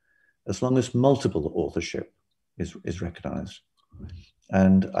authorship as long as multiple authorship is recognized.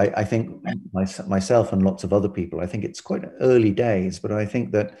 And I think myself and lots of other people, I think it's quite early days, but I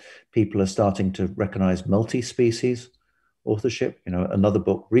think that people are starting to recognize multi-species authorship. You know, another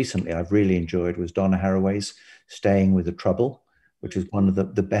book recently I've really enjoyed was Donna Haraway's Staying with the Trouble, which is one of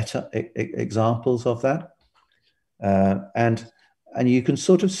the better examples of that. And you can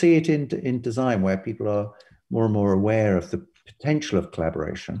sort of see it in design, where people are more and more aware of the potential of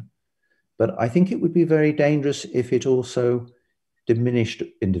collaboration. But I think it would be very dangerous if it also diminished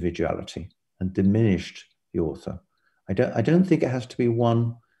individuality and diminished the author. I don't think it has to be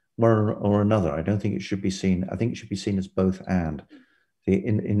one or another. I don't think it should be seen. I think it should be seen as both and, the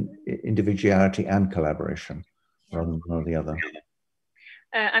individuality and collaboration, rather than one or the other.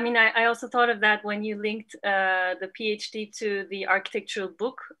 I mean, I also thought of that when you linked the PhD to the architectural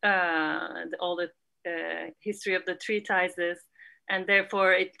book, all the history of the treatises, and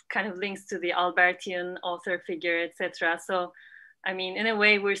therefore it kind of links to the Albertian author figure, etc. So, I mean, in a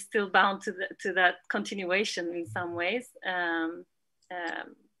way, we're still bound to that continuation in some ways.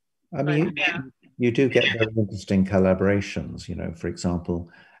 I mean, you do get very interesting collaborations. You know, for example,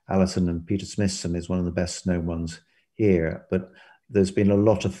 Alison and Peter Smithson is one of the best known ones here, but there's been a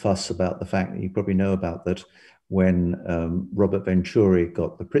lot of fuss about the fact that you probably know about that when Robert Venturi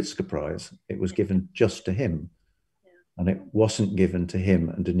got the Pritzker Prize, it was given just to him. And it wasn't given to him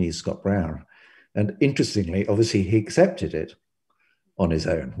and Denise Scott Brown. And interestingly, obviously he accepted it on his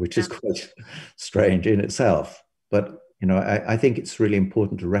own, which is quite strange in itself. But, you know, I think it's really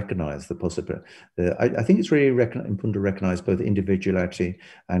important to recognize the possibility. I think it's really important to recognize both individuality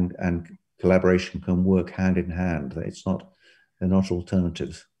and collaboration can work hand in hand. They're not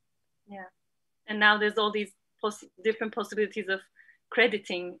alternatives. Yeah. And now there's all these different possibilities of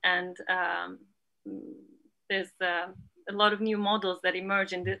crediting, and there's a lot of new models that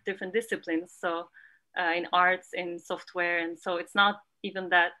emerge in different disciplines. So in arts, in software, and so it's not even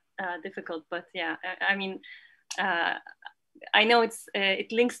that difficult. But yeah, I mean, I know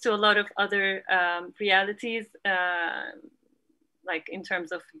it links to a lot of other realities, like in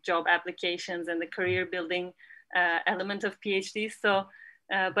terms of job applications and the career building element of PhDs. So,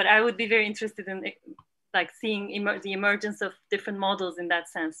 but I would be very interested in like seeing the emergence of different models in that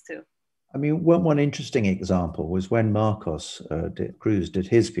sense too. I mean, one interesting example was when Marcos Cruz did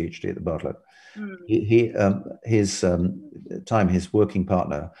his PhD at the Bartlett. His working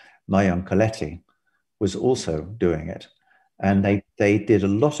partner, Mayan Coletti, was also doing it. And they did a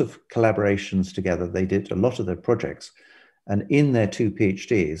lot of collaborations together. They did a lot of their projects. And in their two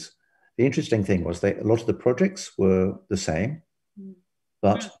PhDs, the interesting thing was a lot of the projects were the same,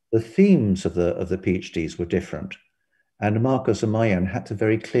 but the themes of the PhDs were different. And Marcos and Mayan had to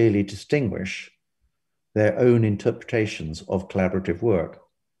very clearly distinguish their own interpretations of collaborative work.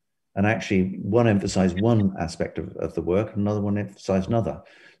 And actually one emphasized one aspect of the work, another one emphasized another.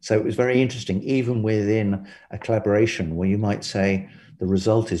 So it was very interesting, even within a collaboration where you might say the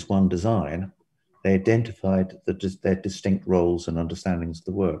result is one design, they identified their distinct roles and understandings of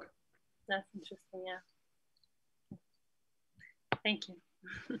the work. That's interesting, yeah. Thank you.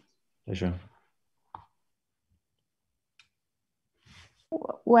 Pleasure.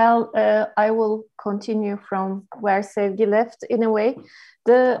 Well, I will continue from where Sevgi left in a way.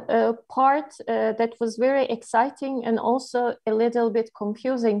 The part that was very exciting and also a little bit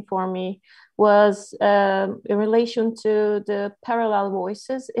confusing for me was in relation to the parallel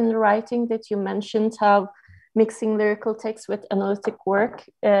voices in the writing that you mentioned, how mixing lyrical text with analytic work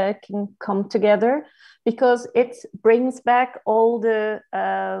can come together, because it brings back all the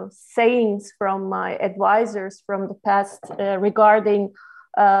sayings from my advisors from the past regarding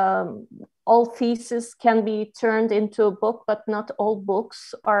all theses can be turned into a book, but not all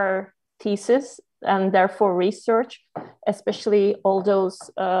books are thesis and therefore research, especially all those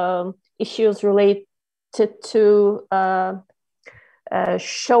issues related to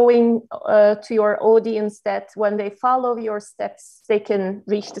showing to your audience that when they follow your steps, they can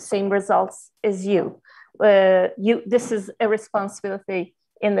reach the same results as you. This is a responsibility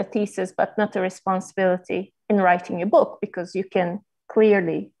in the thesis, but not a responsibility in writing a book, because you can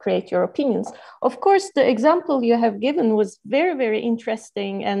clearly create your opinions. Of course, the example you have given was very, very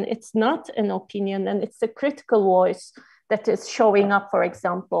interesting, and it's not an opinion, and it's a critical voice that is showing up, for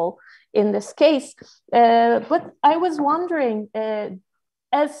example, in this case. But I was wondering,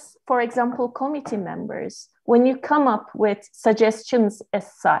 as, for example, committee members, when you come up with suggestions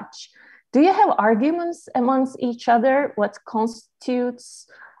as such, do you have arguments amongst each other? What constitutes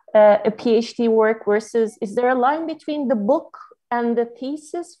a PhD work versus, is there a line between the book and the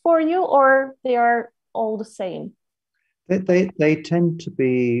thesis for you, or they are all the same? They tend to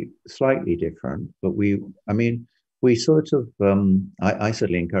be slightly different, but we sort of, I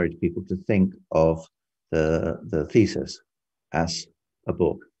certainly encourage people to think of the thesis as a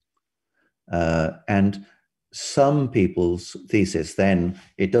book. And some people's thesis, then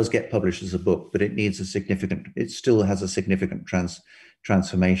it does get published as a book, but it still has a significant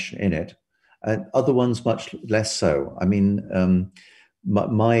transformation in it. Other ones much less so. I mean,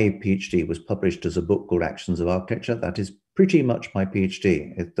 my PhD was published as a book called Actions of Architecture. That is pretty much my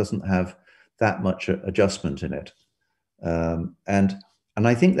PhD. It doesn't have that much adjustment in it. And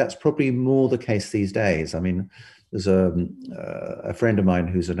I think that's probably more the case these days. I mean, there's a friend of mine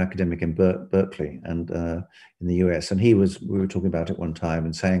who's an academic in Berkeley and in the US, and we were talking about it one time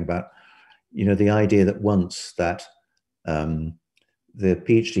and saying about, the idea that once that the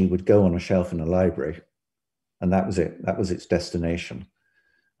PhD would go on a shelf in a library, and that was it. That was its destination.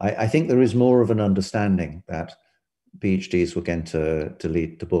 I think there is more of an understanding that PhDs were going to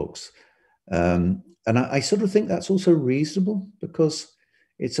lead to books. And I sort of think that's also reasonable, because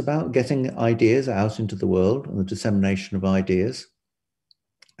it's about getting ideas out into the world and the dissemination of ideas.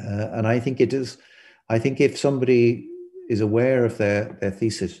 And I think if somebody is aware of their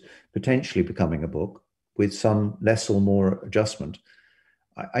thesis potentially becoming a book with some less or more adjustment,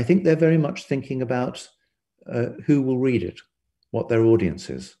 I think they're very much thinking about who will read it, what their audience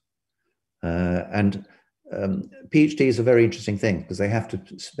is. And PhD is a very interesting thing, because they have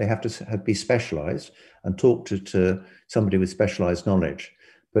to be specialized and talk to somebody with specialized knowledge.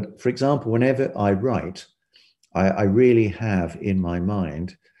 But for example, whenever I write, I really have in my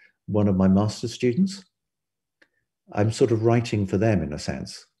mind one of my master's students. I'm sort of writing for them in a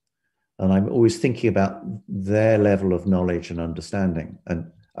sense. And I'm always thinking about their level of knowledge and understanding.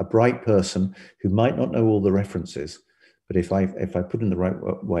 And a bright person who might not know all the references, but if I put in the right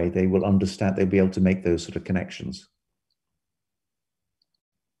way, they will understand, they'll be able to make those sort of connections.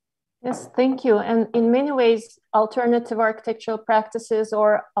 Yes, thank you. And in many ways, alternative architectural practices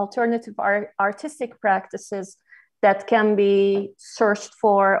or alternative artistic practices that can be searched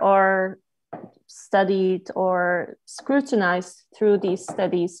for or studied or scrutinized through these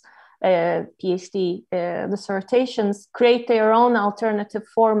studies, PhD dissertations, create their own alternative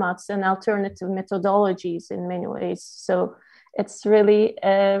formats and alternative methodologies in many ways. So it's really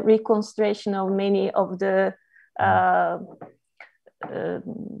a reconstruction of many of the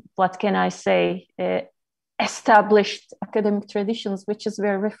what can I say, established academic traditions, which is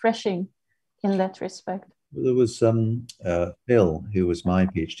very refreshing in that respect. There was Phil, who was my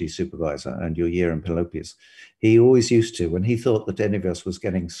PhD supervisor and your year in Pelopius. He always used to, when he thought that any of us was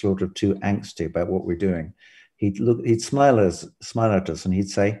getting sort of too angsty about what we're doing, he'd smile at us and he'd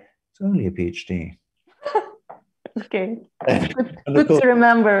say, "It's only a PhD." Okay, good to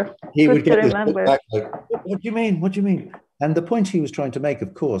remember. He would get this back like, "What do you mean? What do you mean?" And the point he was trying to make,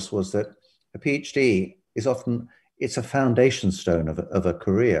 of course, was that a PhD is often, it's a foundation stone of a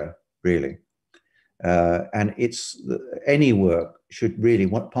career, really. And it's any work should really,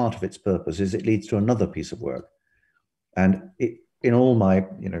 what part of its purpose is it leads to another piece of work. And in all my,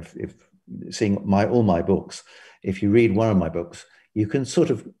 if seeing all my books, if you read one of my books, you can sort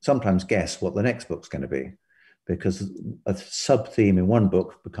of sometimes guess what the next book's going to be, because a sub theme in one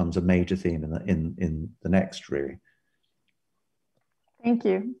book becomes a major theme in the next, really. Thank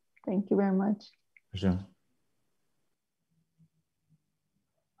you very much. Sure.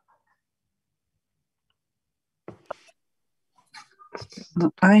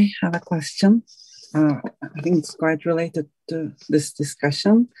 I have a question. I think it's quite related to this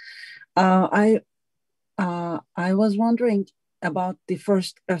discussion. I was wondering about the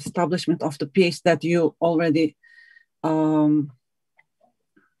first establishment of the PhD that you already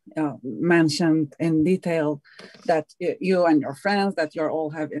mentioned in detail, that you and your friends, that you're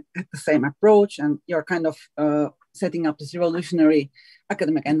all having the same approach, and you're kind of setting up this revolutionary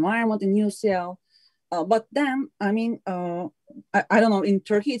academic environment in UCL. But then, I mean, I don't know, in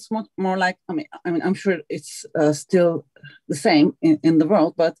Turkey, it's more like, I mean, I'm sure it's still the same in the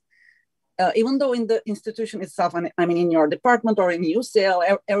world, but even though in the institution itself, I mean, in your department or in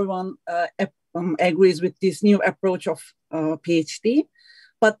UCL, everyone agrees with this new approach of PhD.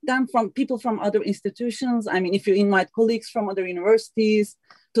 But then from people from other institutions, I mean, if you invite colleagues from other universities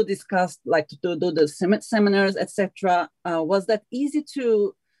to discuss, like to do the seminars, etc., was that easy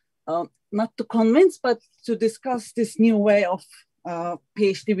to, not to convince, but to discuss this new way of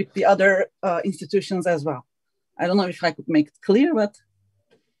PhD with the other institutions as well? I don't know if I could make it clear, but.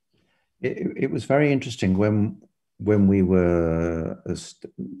 It was very interesting when we were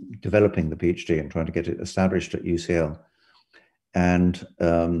developing the PhD and trying to get it established at UCL. And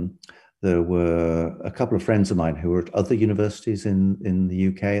there were a couple of friends of mine who were at other universities in the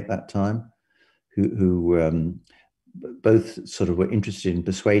UK at that time, who both sort of were interested in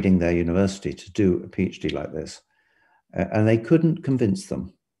persuading their university to do a PhD like this. And they couldn't convince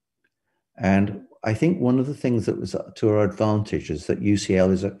them. And I think one of the things that was to our advantage is that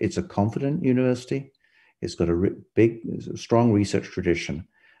UCL it's a confident university. It's got a strong research tradition,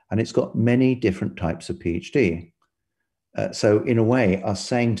 and it's got many different types of PhD. So in a way, us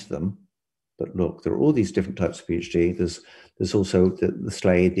saying to them, but look, there are all these different types of PhD. There's also the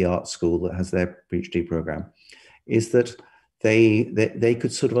Slade, the art school that has their PhD program, is that they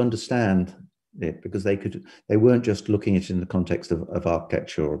could sort of understand it, because they weren't just looking at it in the context of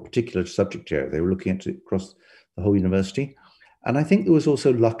architecture or a particular subject area. They were looking at it across the whole university. And I think there was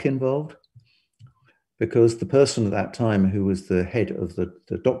also luck involved, because the person at that time who was the head of the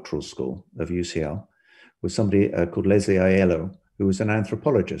doctoral school of UCL was somebody called Leslie Aiello, who was an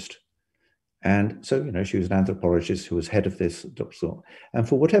anthropologist. And so, she was an anthropologist who was head of this doctoral school. And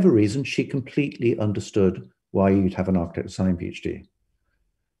for whatever reason, she completely understood why you'd have an architecture design PhD.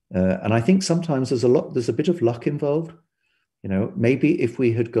 And I think sometimes there's a bit of luck involved. Maybe if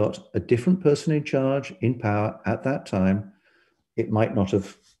we had got a different person in charge, in power at that time, it might not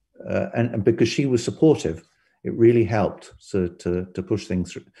have, and because she was supportive, it really helped to push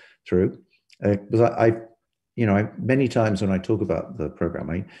things through. Because I many times when I talk about the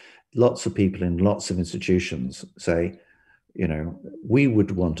program, lots of people in lots of institutions say, we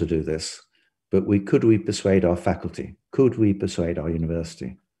would want to do this, but could we persuade our faculty? Could we persuade our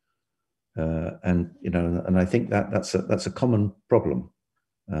university? And I think that's a common problem,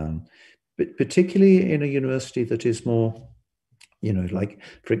 but particularly in a university that is more, like,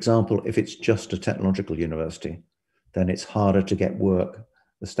 for example, if it's just a technological university, then it's harder to get work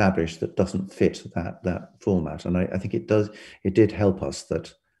established that doesn't fit that format. And I think it did help us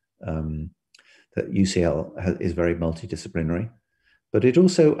that that UCL is very multidisciplinary. But it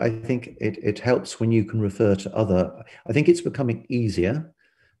also, I think it helps when you can refer to other. I think it's becoming easier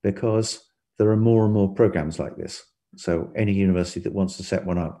because there are more and more programs like this. So any university that wants to set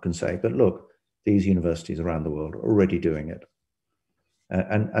one up can say, but look, these universities around the world are already doing it.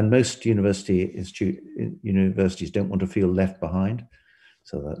 And most universities don't want to feel left behind.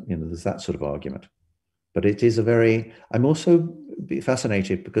 So that, there's that sort of argument. But it is I'm also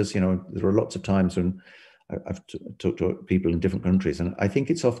fascinated because, there are lots of times when I've talked to people in different countries, and I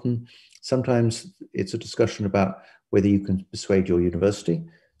think sometimes it's a discussion about whether you can persuade your university.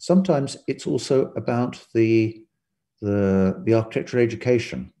 Sometimes it's also about the architectural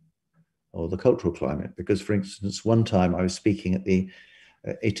education or the cultural climate. Because, for instance, one time I was speaking at the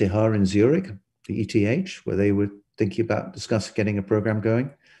ETH in Zurich, the ETH, where they were thinking about discussing getting a program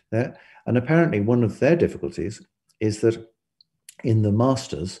going there. And apparently one of their difficulties is that in the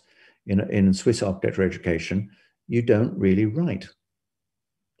masters in Swiss architecture education, you don't really write.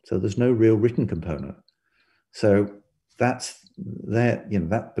 So there's no real written component. So that's there,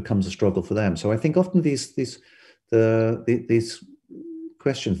 that becomes a struggle for them. So I think often these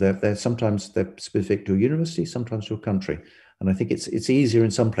questions, they're sometimes they're specific to a university, sometimes to a country. And I think it's easier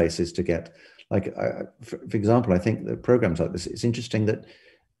in some places to get, like, for example, I think the programs like this, it's interesting that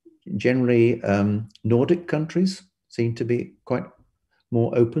generally Nordic countries seem to be quite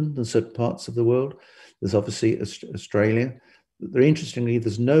more open than certain parts of the world. There's obviously Australia. Very interestingly,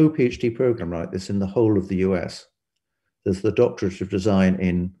 there's no PhD program like this in the whole of the US. There's the Doctorate of Design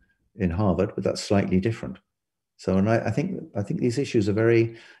in Harvard, but that's slightly different. So, and I think these issues are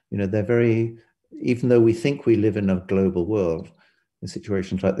very, they're very, even though we think we live in a global world, in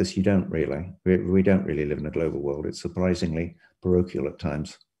situations like this, you don't really. We don't really live in a global world. It's surprisingly parochial at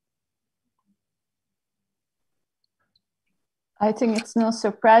times. I think it's no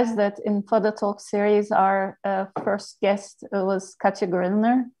surprise that in FADA Talk series, our first guest was Katja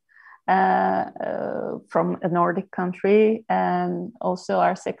Grillner from a Nordic country. And also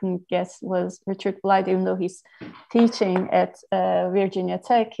our second guest was Richard Blythe, even though he's teaching at Virginia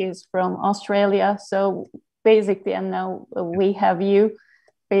Tech, he's from Australia. So basically, and now we have you.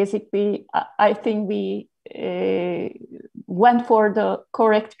 Basically, I think we went for the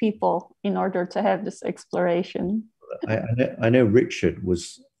correct people in order to have this exploration. I know Richard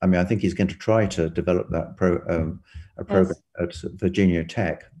was, I think he's going to try to develop that program at Virginia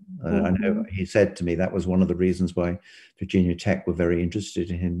Tech. I know he said to me that was one of the reasons why Virginia Tech were very interested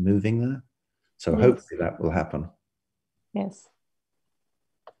in him moving there. So hopefully that will happen. Yes.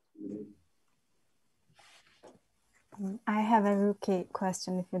 I have a rookie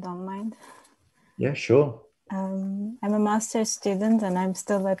question, if you don't mind. Yeah, sure. I'm a master's student and I'm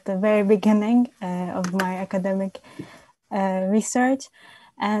still at the very beginning of my academic research.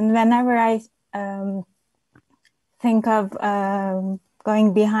 And whenever I think of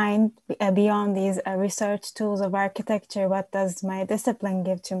going beyond these research tools of architecture, what does my discipline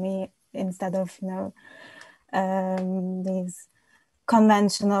give to me instead of, these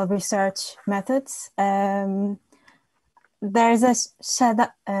conventional research methods? There's a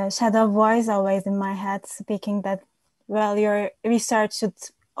shadow voice always in my head speaking that, well, your research should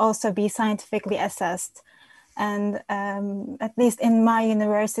also be scientifically assessed. And at least in my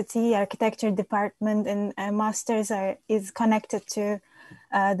university, architecture department in masters is connected to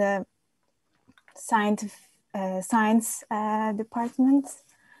the science department,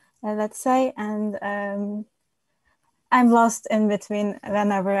 let's say. And I'm lost in between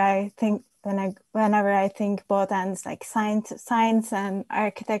whenever I think both ends, like science and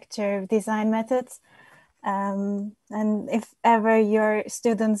architecture design methods. And if ever your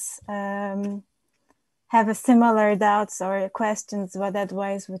students have a similar doubts or questions, what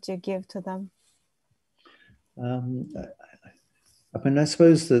advice would you give to them? I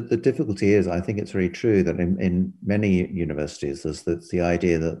suppose that the difficulty is, I think it's very true that in many universities, there's the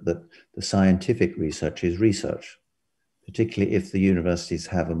idea that the scientific research is research, particularly if the universities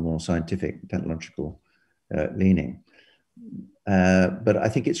have a more scientific, technological leaning. But I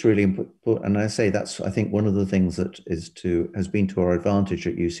think it's really important, and I say that's, I think, one of the things that has been to our advantage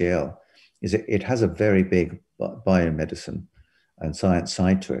at UCL is it has a very big biomedicine and science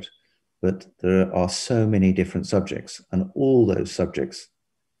side to it, but there are so many different subjects, and all those subjects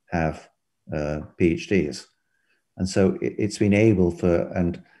have PhDs. And so it's been able for,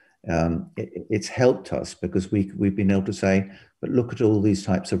 and it's helped us because we've been able to say, but look at all these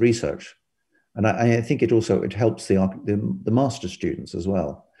types of research. And I think it helps the master students as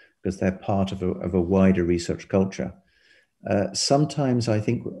well, because they're part of a wider research culture. Sometimes I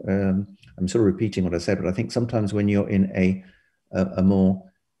think, I'm sort of repeating what I said, but I think sometimes when you're in a more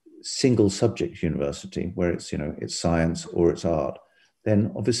single subject university where it's science or it's art,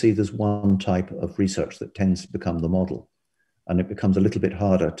 then obviously there's one type of research that tends to become the model, and it becomes a little bit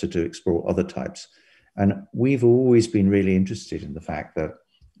harder to explore other types. And we've always been really interested in the fact that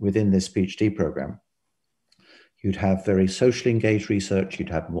within this PhD program, you'd have very socially engaged research, you'd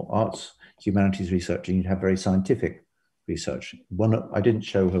have more arts, humanities research, and you'd have very scientific research. I didn't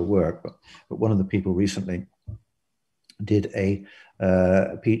show her work, but one of the people recently did a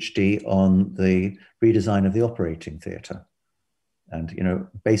PhD on the redesign of the operating theatre. And,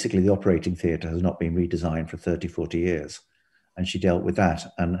 basically the operating theatre has not been redesigned for 30, 40 years. And she dealt with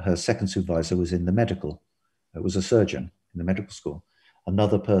that. And her second supervisor was in the medical, it was a surgeon in the medical school.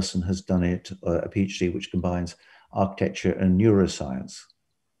 Another person has done it, a PhD, which combines architecture and neuroscience.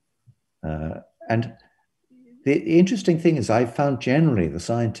 And the interesting thing is I've found generally the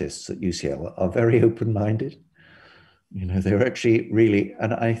scientists at UCL are very open-minded. You know, they're actually really,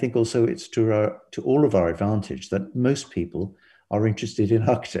 and I think also it's to all of our advantage that most people are interested in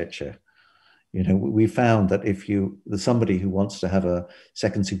architecture. You know, we found that if there's somebody who wants to have a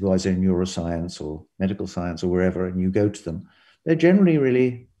second supervisor in neuroscience or medical science or wherever, and you go to them, they're generally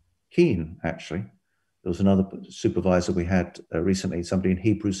really keen, actually. There was another supervisor we had recently, somebody in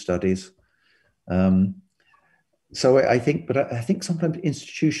Hebrew studies. So I think, but I think sometimes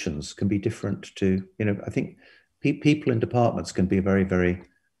institutions can be different to, you know, I think people in departments can be very, very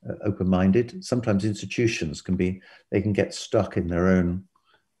open-minded. Sometimes institutions can be, they can get stuck in their own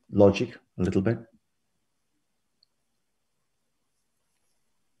logic a little bit.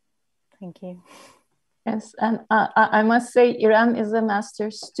 Thank you. Yes, and I must say Iram is a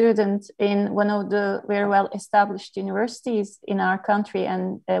master's student in one of the very well-established universities in our country,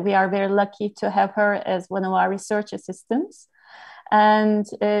 and we are very lucky to have her as one of our research assistants. And,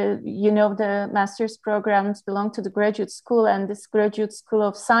 you know, the master's programs belong to the graduate school, and this graduate school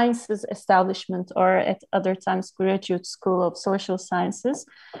of sciences establishment, or at other times graduate school of social sciences,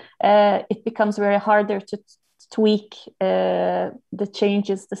 it becomes very harder to tweak the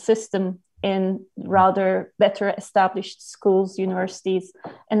changes, the system in rather better established schools, universities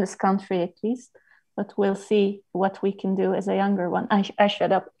in this country at least. But we'll see what we can do as a younger one. I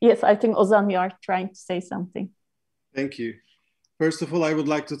shut up. Yes, I think Ozan, you are trying to say something. Thank you. First of all, I would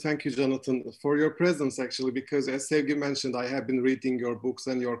like to thank you, Jonathan, for your presence, actually, because as Sevgi mentioned, I have been reading your books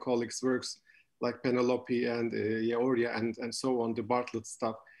and your colleagues' works like Penelope and Yeoria and so on, the Bartlett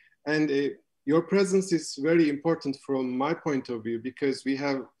stuff. And your presence is very important from my point of view, because we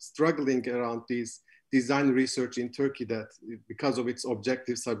have struggling around these design research in Turkey that because of its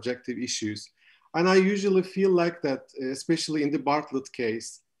objective, subjective issues. And I usually feel like that, especially in the Bartlett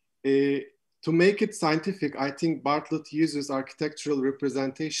case, to make it scientific, I think Bartlett uses architectural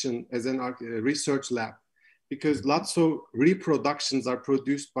representation as a research lab, because lots of reproductions are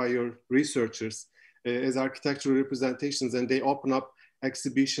produced by your researchers as architectural representations, and they open up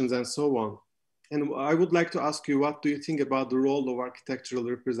exhibitions and so on. And I would like to ask you, what do you think about the role of architectural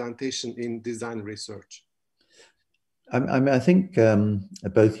representation in design research? I think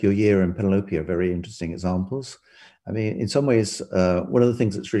both Yeoria and Penelope are very interesting examples. I mean, in some ways, one of the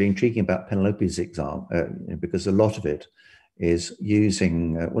things that's really intriguing about Penelope's example, because a lot of it is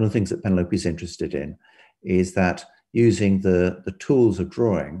using, one of the things that Penelope's interested in is that using the tools of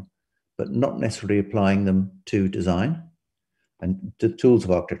drawing, but not necessarily applying them to design and the tools of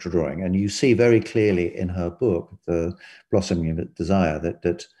architectural drawing. And you see very clearly in her book, The Blossoming of Desire,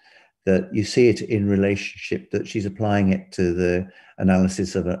 that you see it in relationship, that she's applying it to the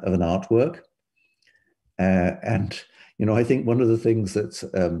analysis of an artwork. And, you know, I think one of the things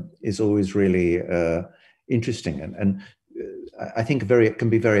that is always really interesting and I think it can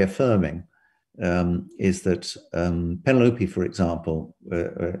be very affirming is that Penelope, for example,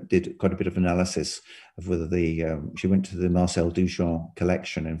 did quite a bit of analysis of whether she went to the Marcel Duchamp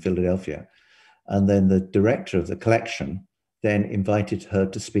collection in Philadelphia, and then the director of the collection then invited her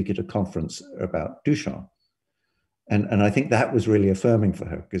to speak at a conference about Duchamp. And I think that was really affirming for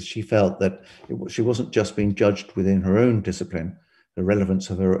her, because she felt that she wasn't just being judged within her own discipline, the relevance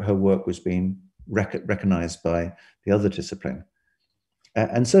of her work was being recognized by the other discipline.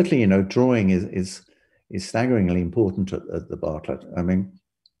 And certainly, you know, drawing is staggeringly important at the Bartlett. I mean,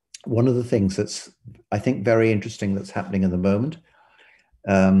 one of the things that's, I think, very interesting that's happening at the moment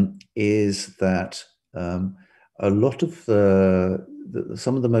is that a lot of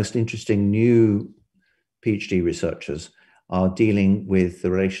some of the most interesting new PhD researchers are dealing with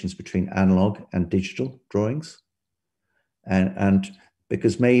the relations between analog and digital drawings. And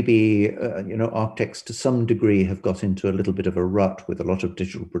because maybe, you know, architects to some degree have got into a little bit of a rut with a lot of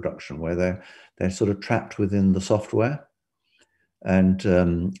digital production where they're sort of trapped within the software. And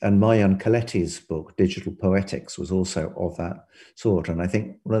Marjan Kaletti's book, Digital Poetics, was also of that sort. And I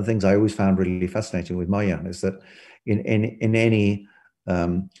think one of the things I always found really fascinating with Marjan is that in any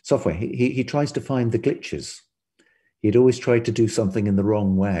software, he tries to find the glitches. He'd always tried to do something in the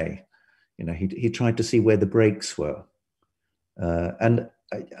wrong way. You know, he tried to see where the breaks were. And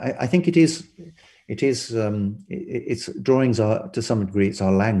I think it's drawings are, to some degree, it's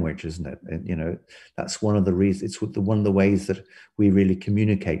our language, isn't it? And, you know, that's one of the reasons, it's one of the ways that we really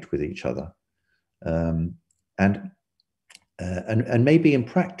communicate with each other. And maybe in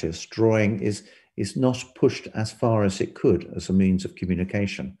practice, drawing is not pushed as far as it could as a means of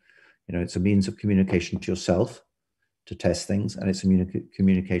communication. You know, it's a means of communication to yourself, to test things, and it's a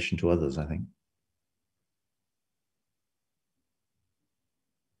communication to others, I think.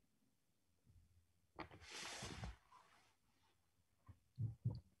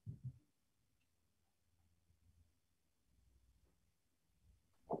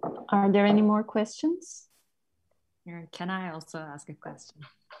 Are there any more questions? Can I also ask a question?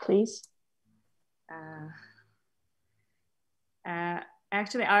 Please.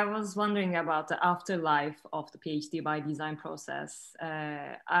 Actually, I was wondering about the afterlife of the PhD by design process.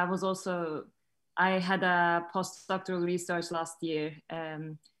 I had a postdoctoral research last year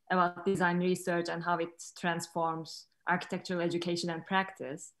about design research and how it transforms architectural education and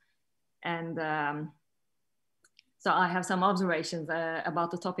practice. And so I have some observations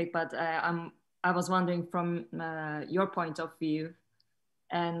about the topic, but I was wondering from your point of view,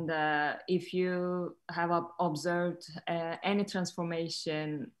 and if you have observed any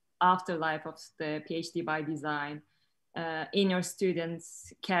transformation after life of the PhD by design in your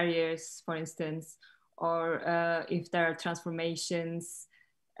students' careers, for instance, or if there are transformations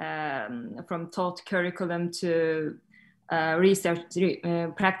from taught curriculum to research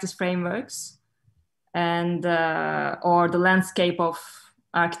practice frameworks, and or the landscape of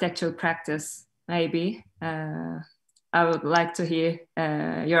architectural practice, maybe. I would like to hear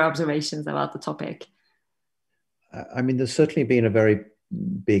your observations about the topic. I mean, there's certainly been a very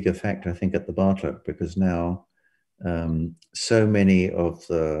big effect, I think, at the Bartlett, because now so many of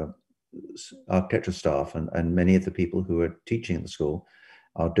the architecture staff and many of the people who are teaching at the school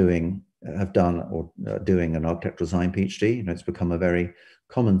are doing an architectural design PhD. You know, it's become a very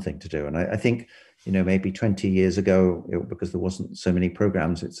common thing to do. And I think, you know, maybe 20 years ago, because there wasn't so many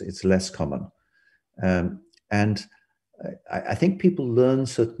programs, it's less common. And I think people learn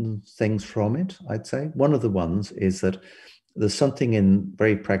certain things from it, I'd say. One of the ones is that there's something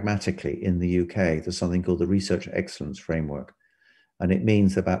very pragmatically in the UK, there's something called the Research Excellence Framework. And it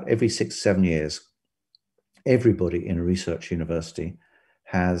means about every 6-7 years, everybody in a research university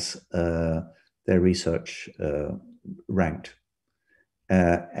has their research ranked.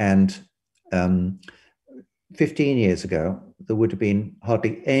 And 15 years ago, there would have been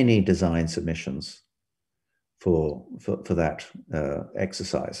hardly any design submissions for that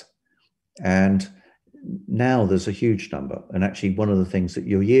exercise. And now there's a huge number. And actually one of the things that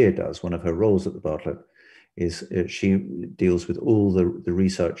Yoye does, one of her roles at the Bartlett, is she deals with all the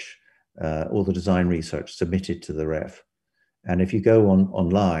research, all the design research submitted to the ref. And if you go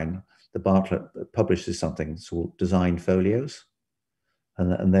online, the Bartlett publishes something called design folios.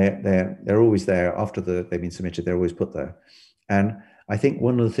 And they're always there after they've been submitted, they're always put there. And I think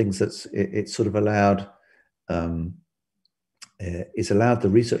one of the things it's sort of allowed, it's allowed the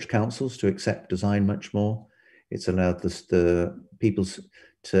research councils to accept design much more. It's allowed the people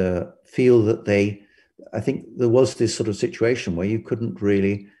to feel that I think there was this sort of situation where you couldn't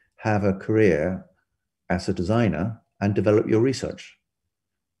really have a career as a designer and develop your research.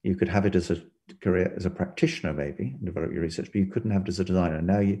 You could have it as a career as a practitioner, maybe, and develop your research, but you couldn't have it as a designer.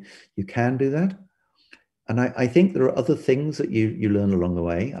 Now you can do that. And I think there are other things that you learn along the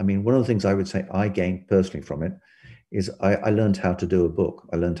way. I mean, one of the things I would say I gained personally from it is I learned how to do a book.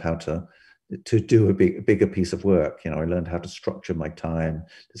 I learned how to do a bigger piece of work. You know, I learned how to structure my time,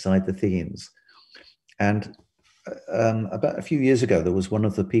 decide the themes. And about a few years ago, there was one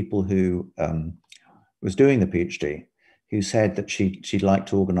of the people who was doing the PhD who said that she'd like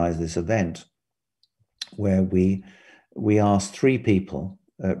to organize this event where we asked 3 people,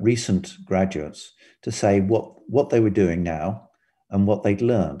 recent graduates, to say what they were doing now and what they'd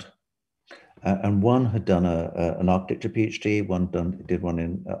learned. And one had done an architecture PhD, one did one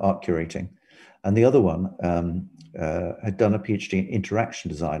in art curating, and the other one had done a PhD in interaction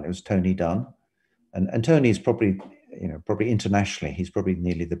design. It was Tony Dunn, and Tony's probably internationally, he's probably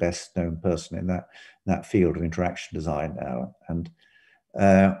nearly the best known person in that field of interaction design now.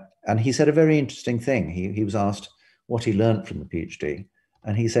 And he said a very interesting thing. He was asked what he learned from the PhD,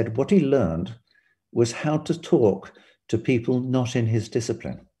 and he said what he learned was how to talk to people not in his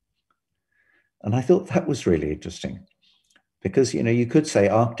discipline. And I thought that was really interesting, because, you know, you could say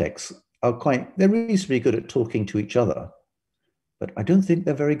architects they're reasonably good at talking to each other, but I don't think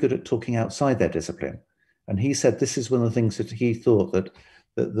they're very good at talking outside their discipline. And he said this is one of the things that he thought, that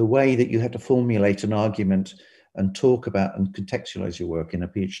the way that you had to formulate an argument and talk about and contextualize your work in a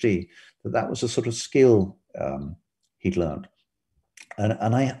PhD, that was a sort of skill he'd learned.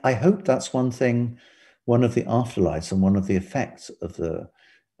 And I hope that's one thing, one of the afterlives and one of the effects of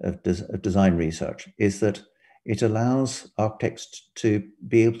design research, is that it allows architects to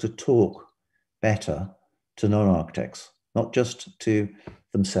be able to talk better to non-architects, not just to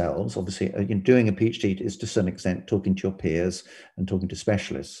themselves. Obviously, doing a PhD is to some extent talking to your peers and talking to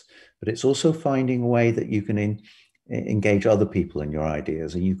specialists, but it's also finding a way that you can engage other people in your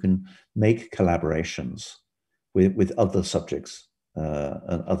ideas, and you can make collaborations with other subjects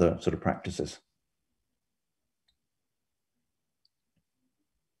and other sort of practices.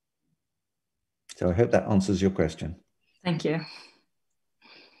 So I hope that answers your question. Thank you.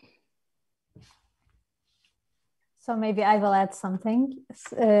 So maybe I will add something.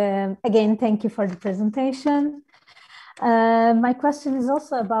 Again, thank you for the presentation. My question is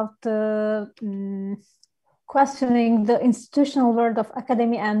also about questioning the institutional world of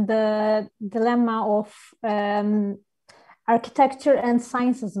academia and the dilemma of architecture and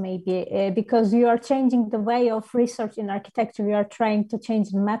sciences, maybe, because you are changing the way of research in architecture. You are trying to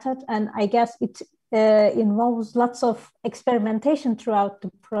change the method, and I guess it involves lots of experimentation throughout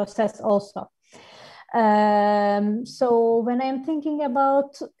the process also. So when I'm thinking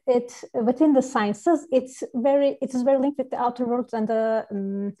about it within the sciences, it is very linked with the outer world and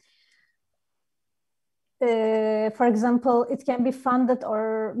the for example, it can be funded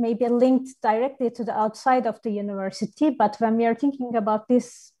or maybe linked directly to the outside of the university. But when we are thinking about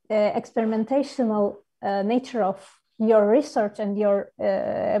this experimentational nature of your research and your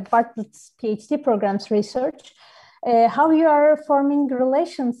Bartlett's PhD program's research, how you are forming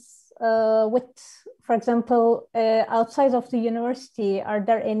relations with, for example, outside of the university? Are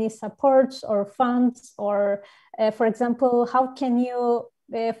there any supports or funds, or for example, how can you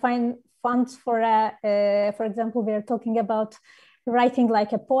find funds for for example, we are talking about writing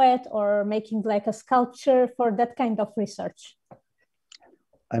like a poet or making like a sculpture, for that kind of research?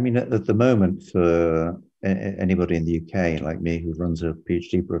 I mean, at the moment, for anybody in the UK like me who runs a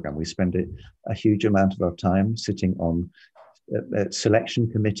PhD program, we spend a huge amount of our time sitting on selection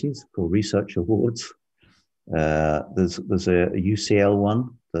committees for research awards. There's a UCL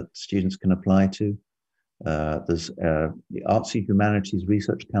one that students can apply to. There's the Arts and Humanities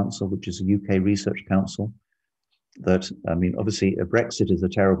Research Council, which is a UK research council. That, I mean, obviously Brexit is a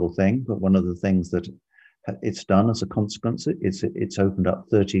terrible thing, but one of the things that it's done as a consequence, it's opened up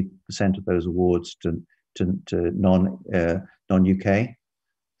 30% of those awards to non-UK.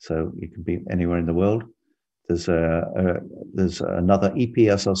 So you can be anywhere in the world. There's another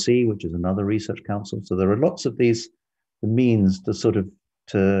EPSRC, which is another research council. So there are lots of these means to sort of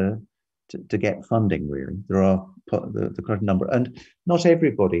to get funding. Really, there are the correct number, and not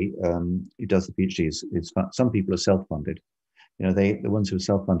everybody who does the PhD is some people are self-funded. You know, the ones who are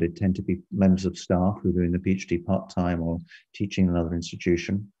self-funded tend to be members of staff who are doing the PhD part-time or teaching in another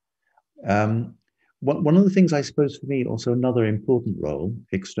institution. One of the things, I suppose, for me, also another important role,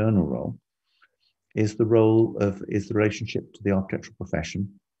 external role, is the relationship to the architectural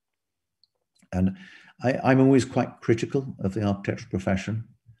profession. And I'm always quite critical of the architectural profession,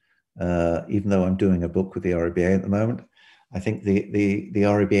 even though I'm doing a book with the RIBA at the moment. I think the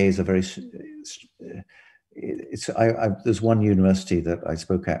RIBA is a very, there's one university that I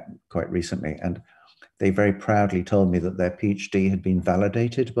spoke at quite recently, and they very proudly told me that their PhD had been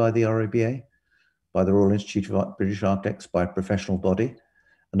validated by the RIBA, by the Royal Institute of British Architects, by a professional body.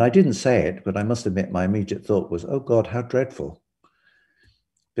 And I didn't say it, but I must admit my immediate thought was, oh God, how dreadful.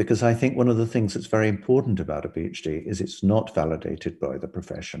 Because I think one of the things that's very important about a PhD is it's not validated by the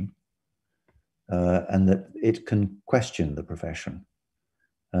profession, and that it can question the profession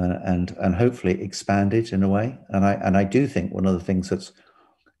and hopefully expand it in a way. And I do think one of the things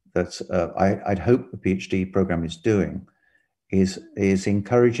I'd hope the PhD program is doing is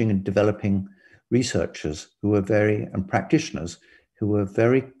encouraging and developing researchers who are and practitioners who are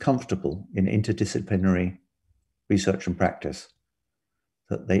very comfortable in interdisciplinary research and practice,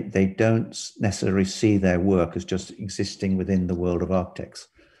 that they don't necessarily see their work as just existing within the world of architects,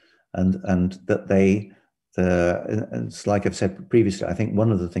 and that and it's like I've said previously, I think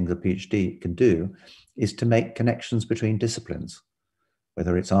one of the things a PhD can do is to make connections between disciplines,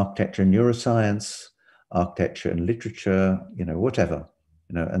 whether it's architecture and neuroscience, architecture and literature, you know, whatever,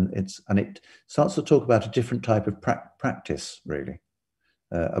 you know, and it starts to talk about a different type of practice, really.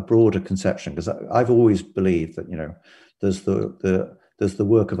 A broader conception, because I've always believed that, you know, there's the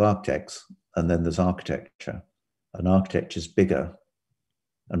work of architects, and then there's architecture, and architecture is bigger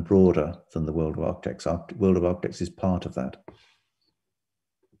and broader than the world of architects. World of architects is part of that,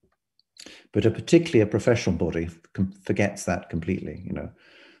 but particularly a professional body forgets that completely. You know,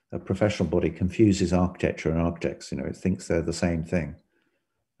 a professional body confuses architecture and architects. You know, it thinks they're the same thing,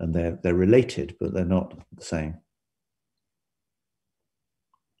 and they're related, but they're not the same.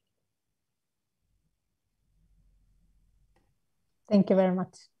 Thank you very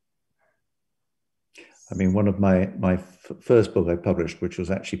much. I mean, one of my first book I published, which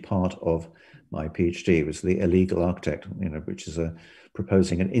was actually part of my PhD, was The Illegal Architect, you know, which is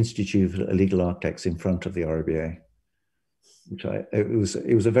proposing an institute of illegal architects in front of the RIBA, which it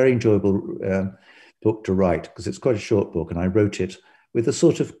was a very enjoyable book to write, because it's quite a short book, and I wrote it with a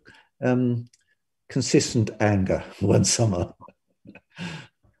sort of consistent anger one summer.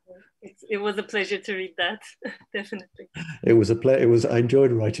 it was a pleasure to read that. Definitely. It was a pleasure. I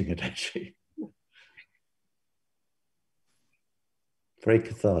enjoyed writing it, actually. Very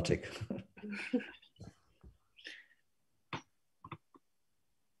cathartic.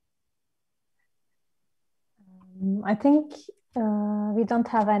 I think we don't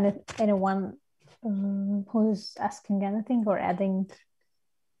have anyone who's asking anything or adding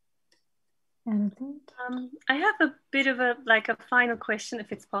anything. I have a bit of a final question,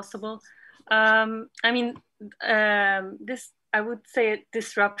 if it's possible. I mean, this, I would say, a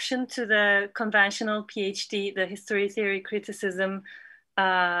disruption to the conventional PhD, the history, theory, criticism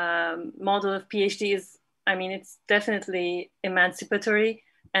model of PhD is, I mean, it's definitely emancipatory,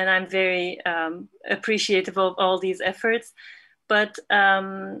 and I'm very appreciative of all these efforts. But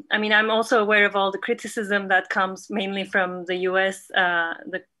I mean, I'm also aware of all the criticism that comes mainly from the US,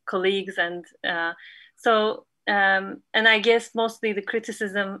 the colleagues, and and I guess mostly the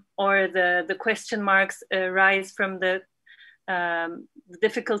criticism or the question marks arise from the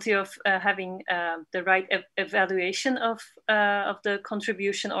difficulty of having the right evaluation of the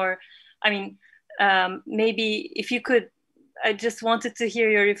contribution. Or, I mean, maybe if you could, I just wanted to hear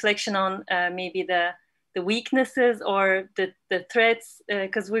your reflection on maybe the weaknesses or the threats,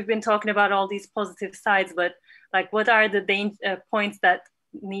 because we've been talking about all these positive sides, but like, what are the points that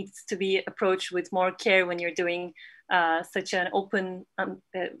needs to be approached with more care when you're doing such an open,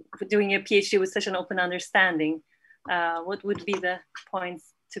 doing a PhD with such an open understanding? What would be the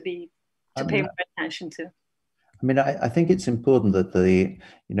points to pay more attention to? I mean, I think it's important that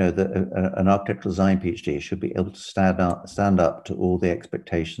an architectural design PhD should be able to stand up to all the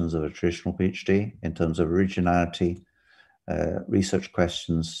expectations of a traditional PhD in terms of originality, research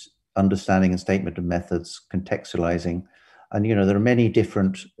questions, understanding and statement of methods, contextualizing. And, there are many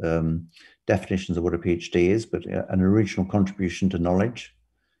different definitions of what a PhD is, but an original contribution to knowledge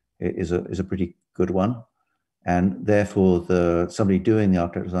is a pretty good one. And therefore, somebody doing the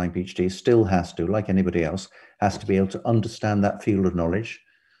architectural design PhD still has to, like anybody else, has to be able to understand that field of knowledge,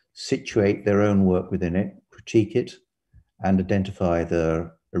 situate their own work within it, critique it, and identify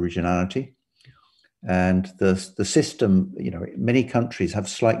the originality. And the system, many countries have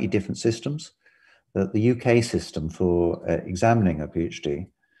slightly different systems. The UK system for examining a PhD,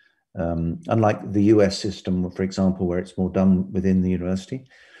 unlike the US system, for example, where it's more done within the university,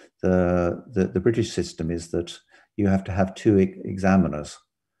 the British system is that you have to have two examiners,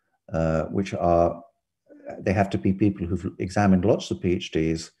 they have to be people who've examined lots of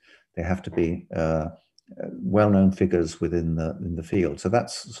PhDs. They have to be well-known figures within the field. So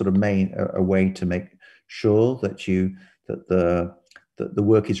that's sort of a way to make sure that the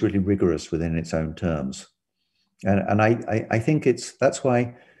work is really rigorous within its own terms. And I think that's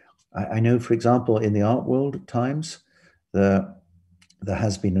why I know, for example, in the art world at times, there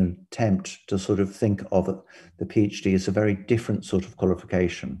has been an attempt to sort of think of the PhD as a very different sort of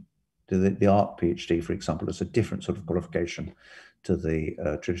qualification. The art PhD, for example, is a different sort of qualification to the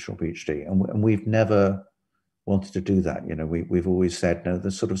traditional PhD. And we've never wanted to do that. We've always said, no,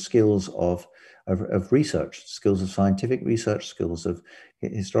 the sort of skills of research, skills of scientific research, skills of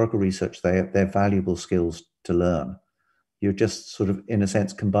historical research, they're valuable skills to learn. You're just sort of, in a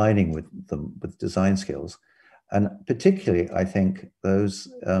sense, combining them with design skills. And particularly, I think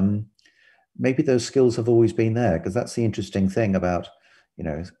maybe those skills have always been there, because that's the interesting thing about,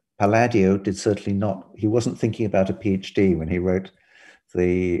 Palladio he wasn't thinking about a PhD when he wrote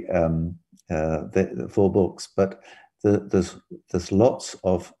the 4 books, but there's lots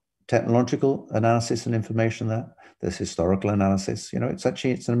of technological analysis and information there. There's historical analysis.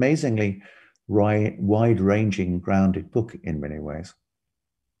 It's an amazingly wide-ranging, grounded book in many ways.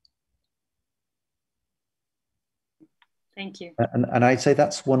 Thank you. And I'd say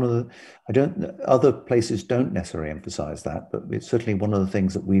that's one of other places don't necessarily emphasize that, but it's certainly one of the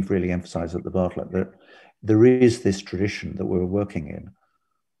things that we've really emphasized at the Bartlett, that there is this tradition that we're working in.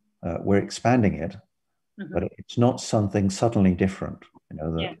 We're expanding it, but it's not something suddenly different.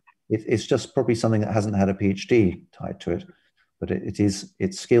 It's just probably something that hasn't had a PhD tied to it, but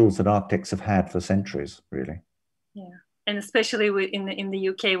it's skills that architects have had for centuries, really. Yeah, and especially in the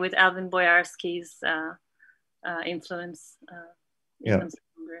UK with Alvin Boyarsky's influence. Yeah.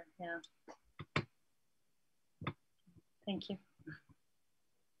 Thank you.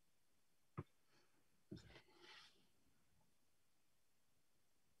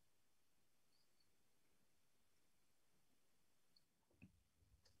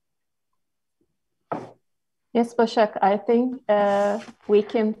 Yes, Başak, I think we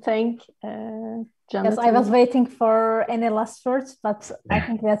can thank Jonathan. Yes, I was waiting for any last words, but I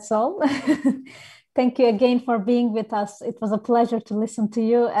think that's all. Thank you again for being with us. It was a pleasure to listen to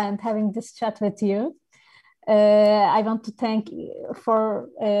you and having this chat with you. I want to thank for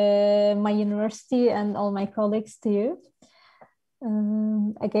my university and all my colleagues to you.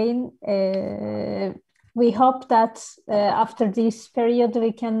 Again, we hope that after this period,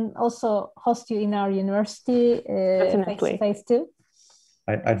 we can also host you in our university face-to-face too.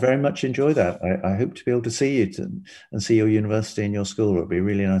 I'd very much enjoy that. I hope to be able to see you and see your university and your school. It would be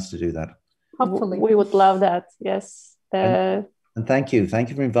really nice to do that. Hopefully. We would love that, yes. And thank you. Thank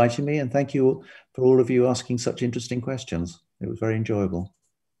you for inviting me, and thank you for all of you asking such interesting questions. It was very enjoyable.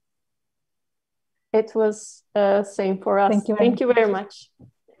 It was same for us. Thank you very much.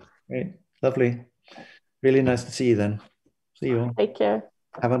 Great. Lovely. Really nice to see you then. See you all. Take care.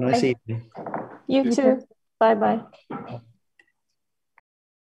 Have a nice evening. You too. Bye-bye.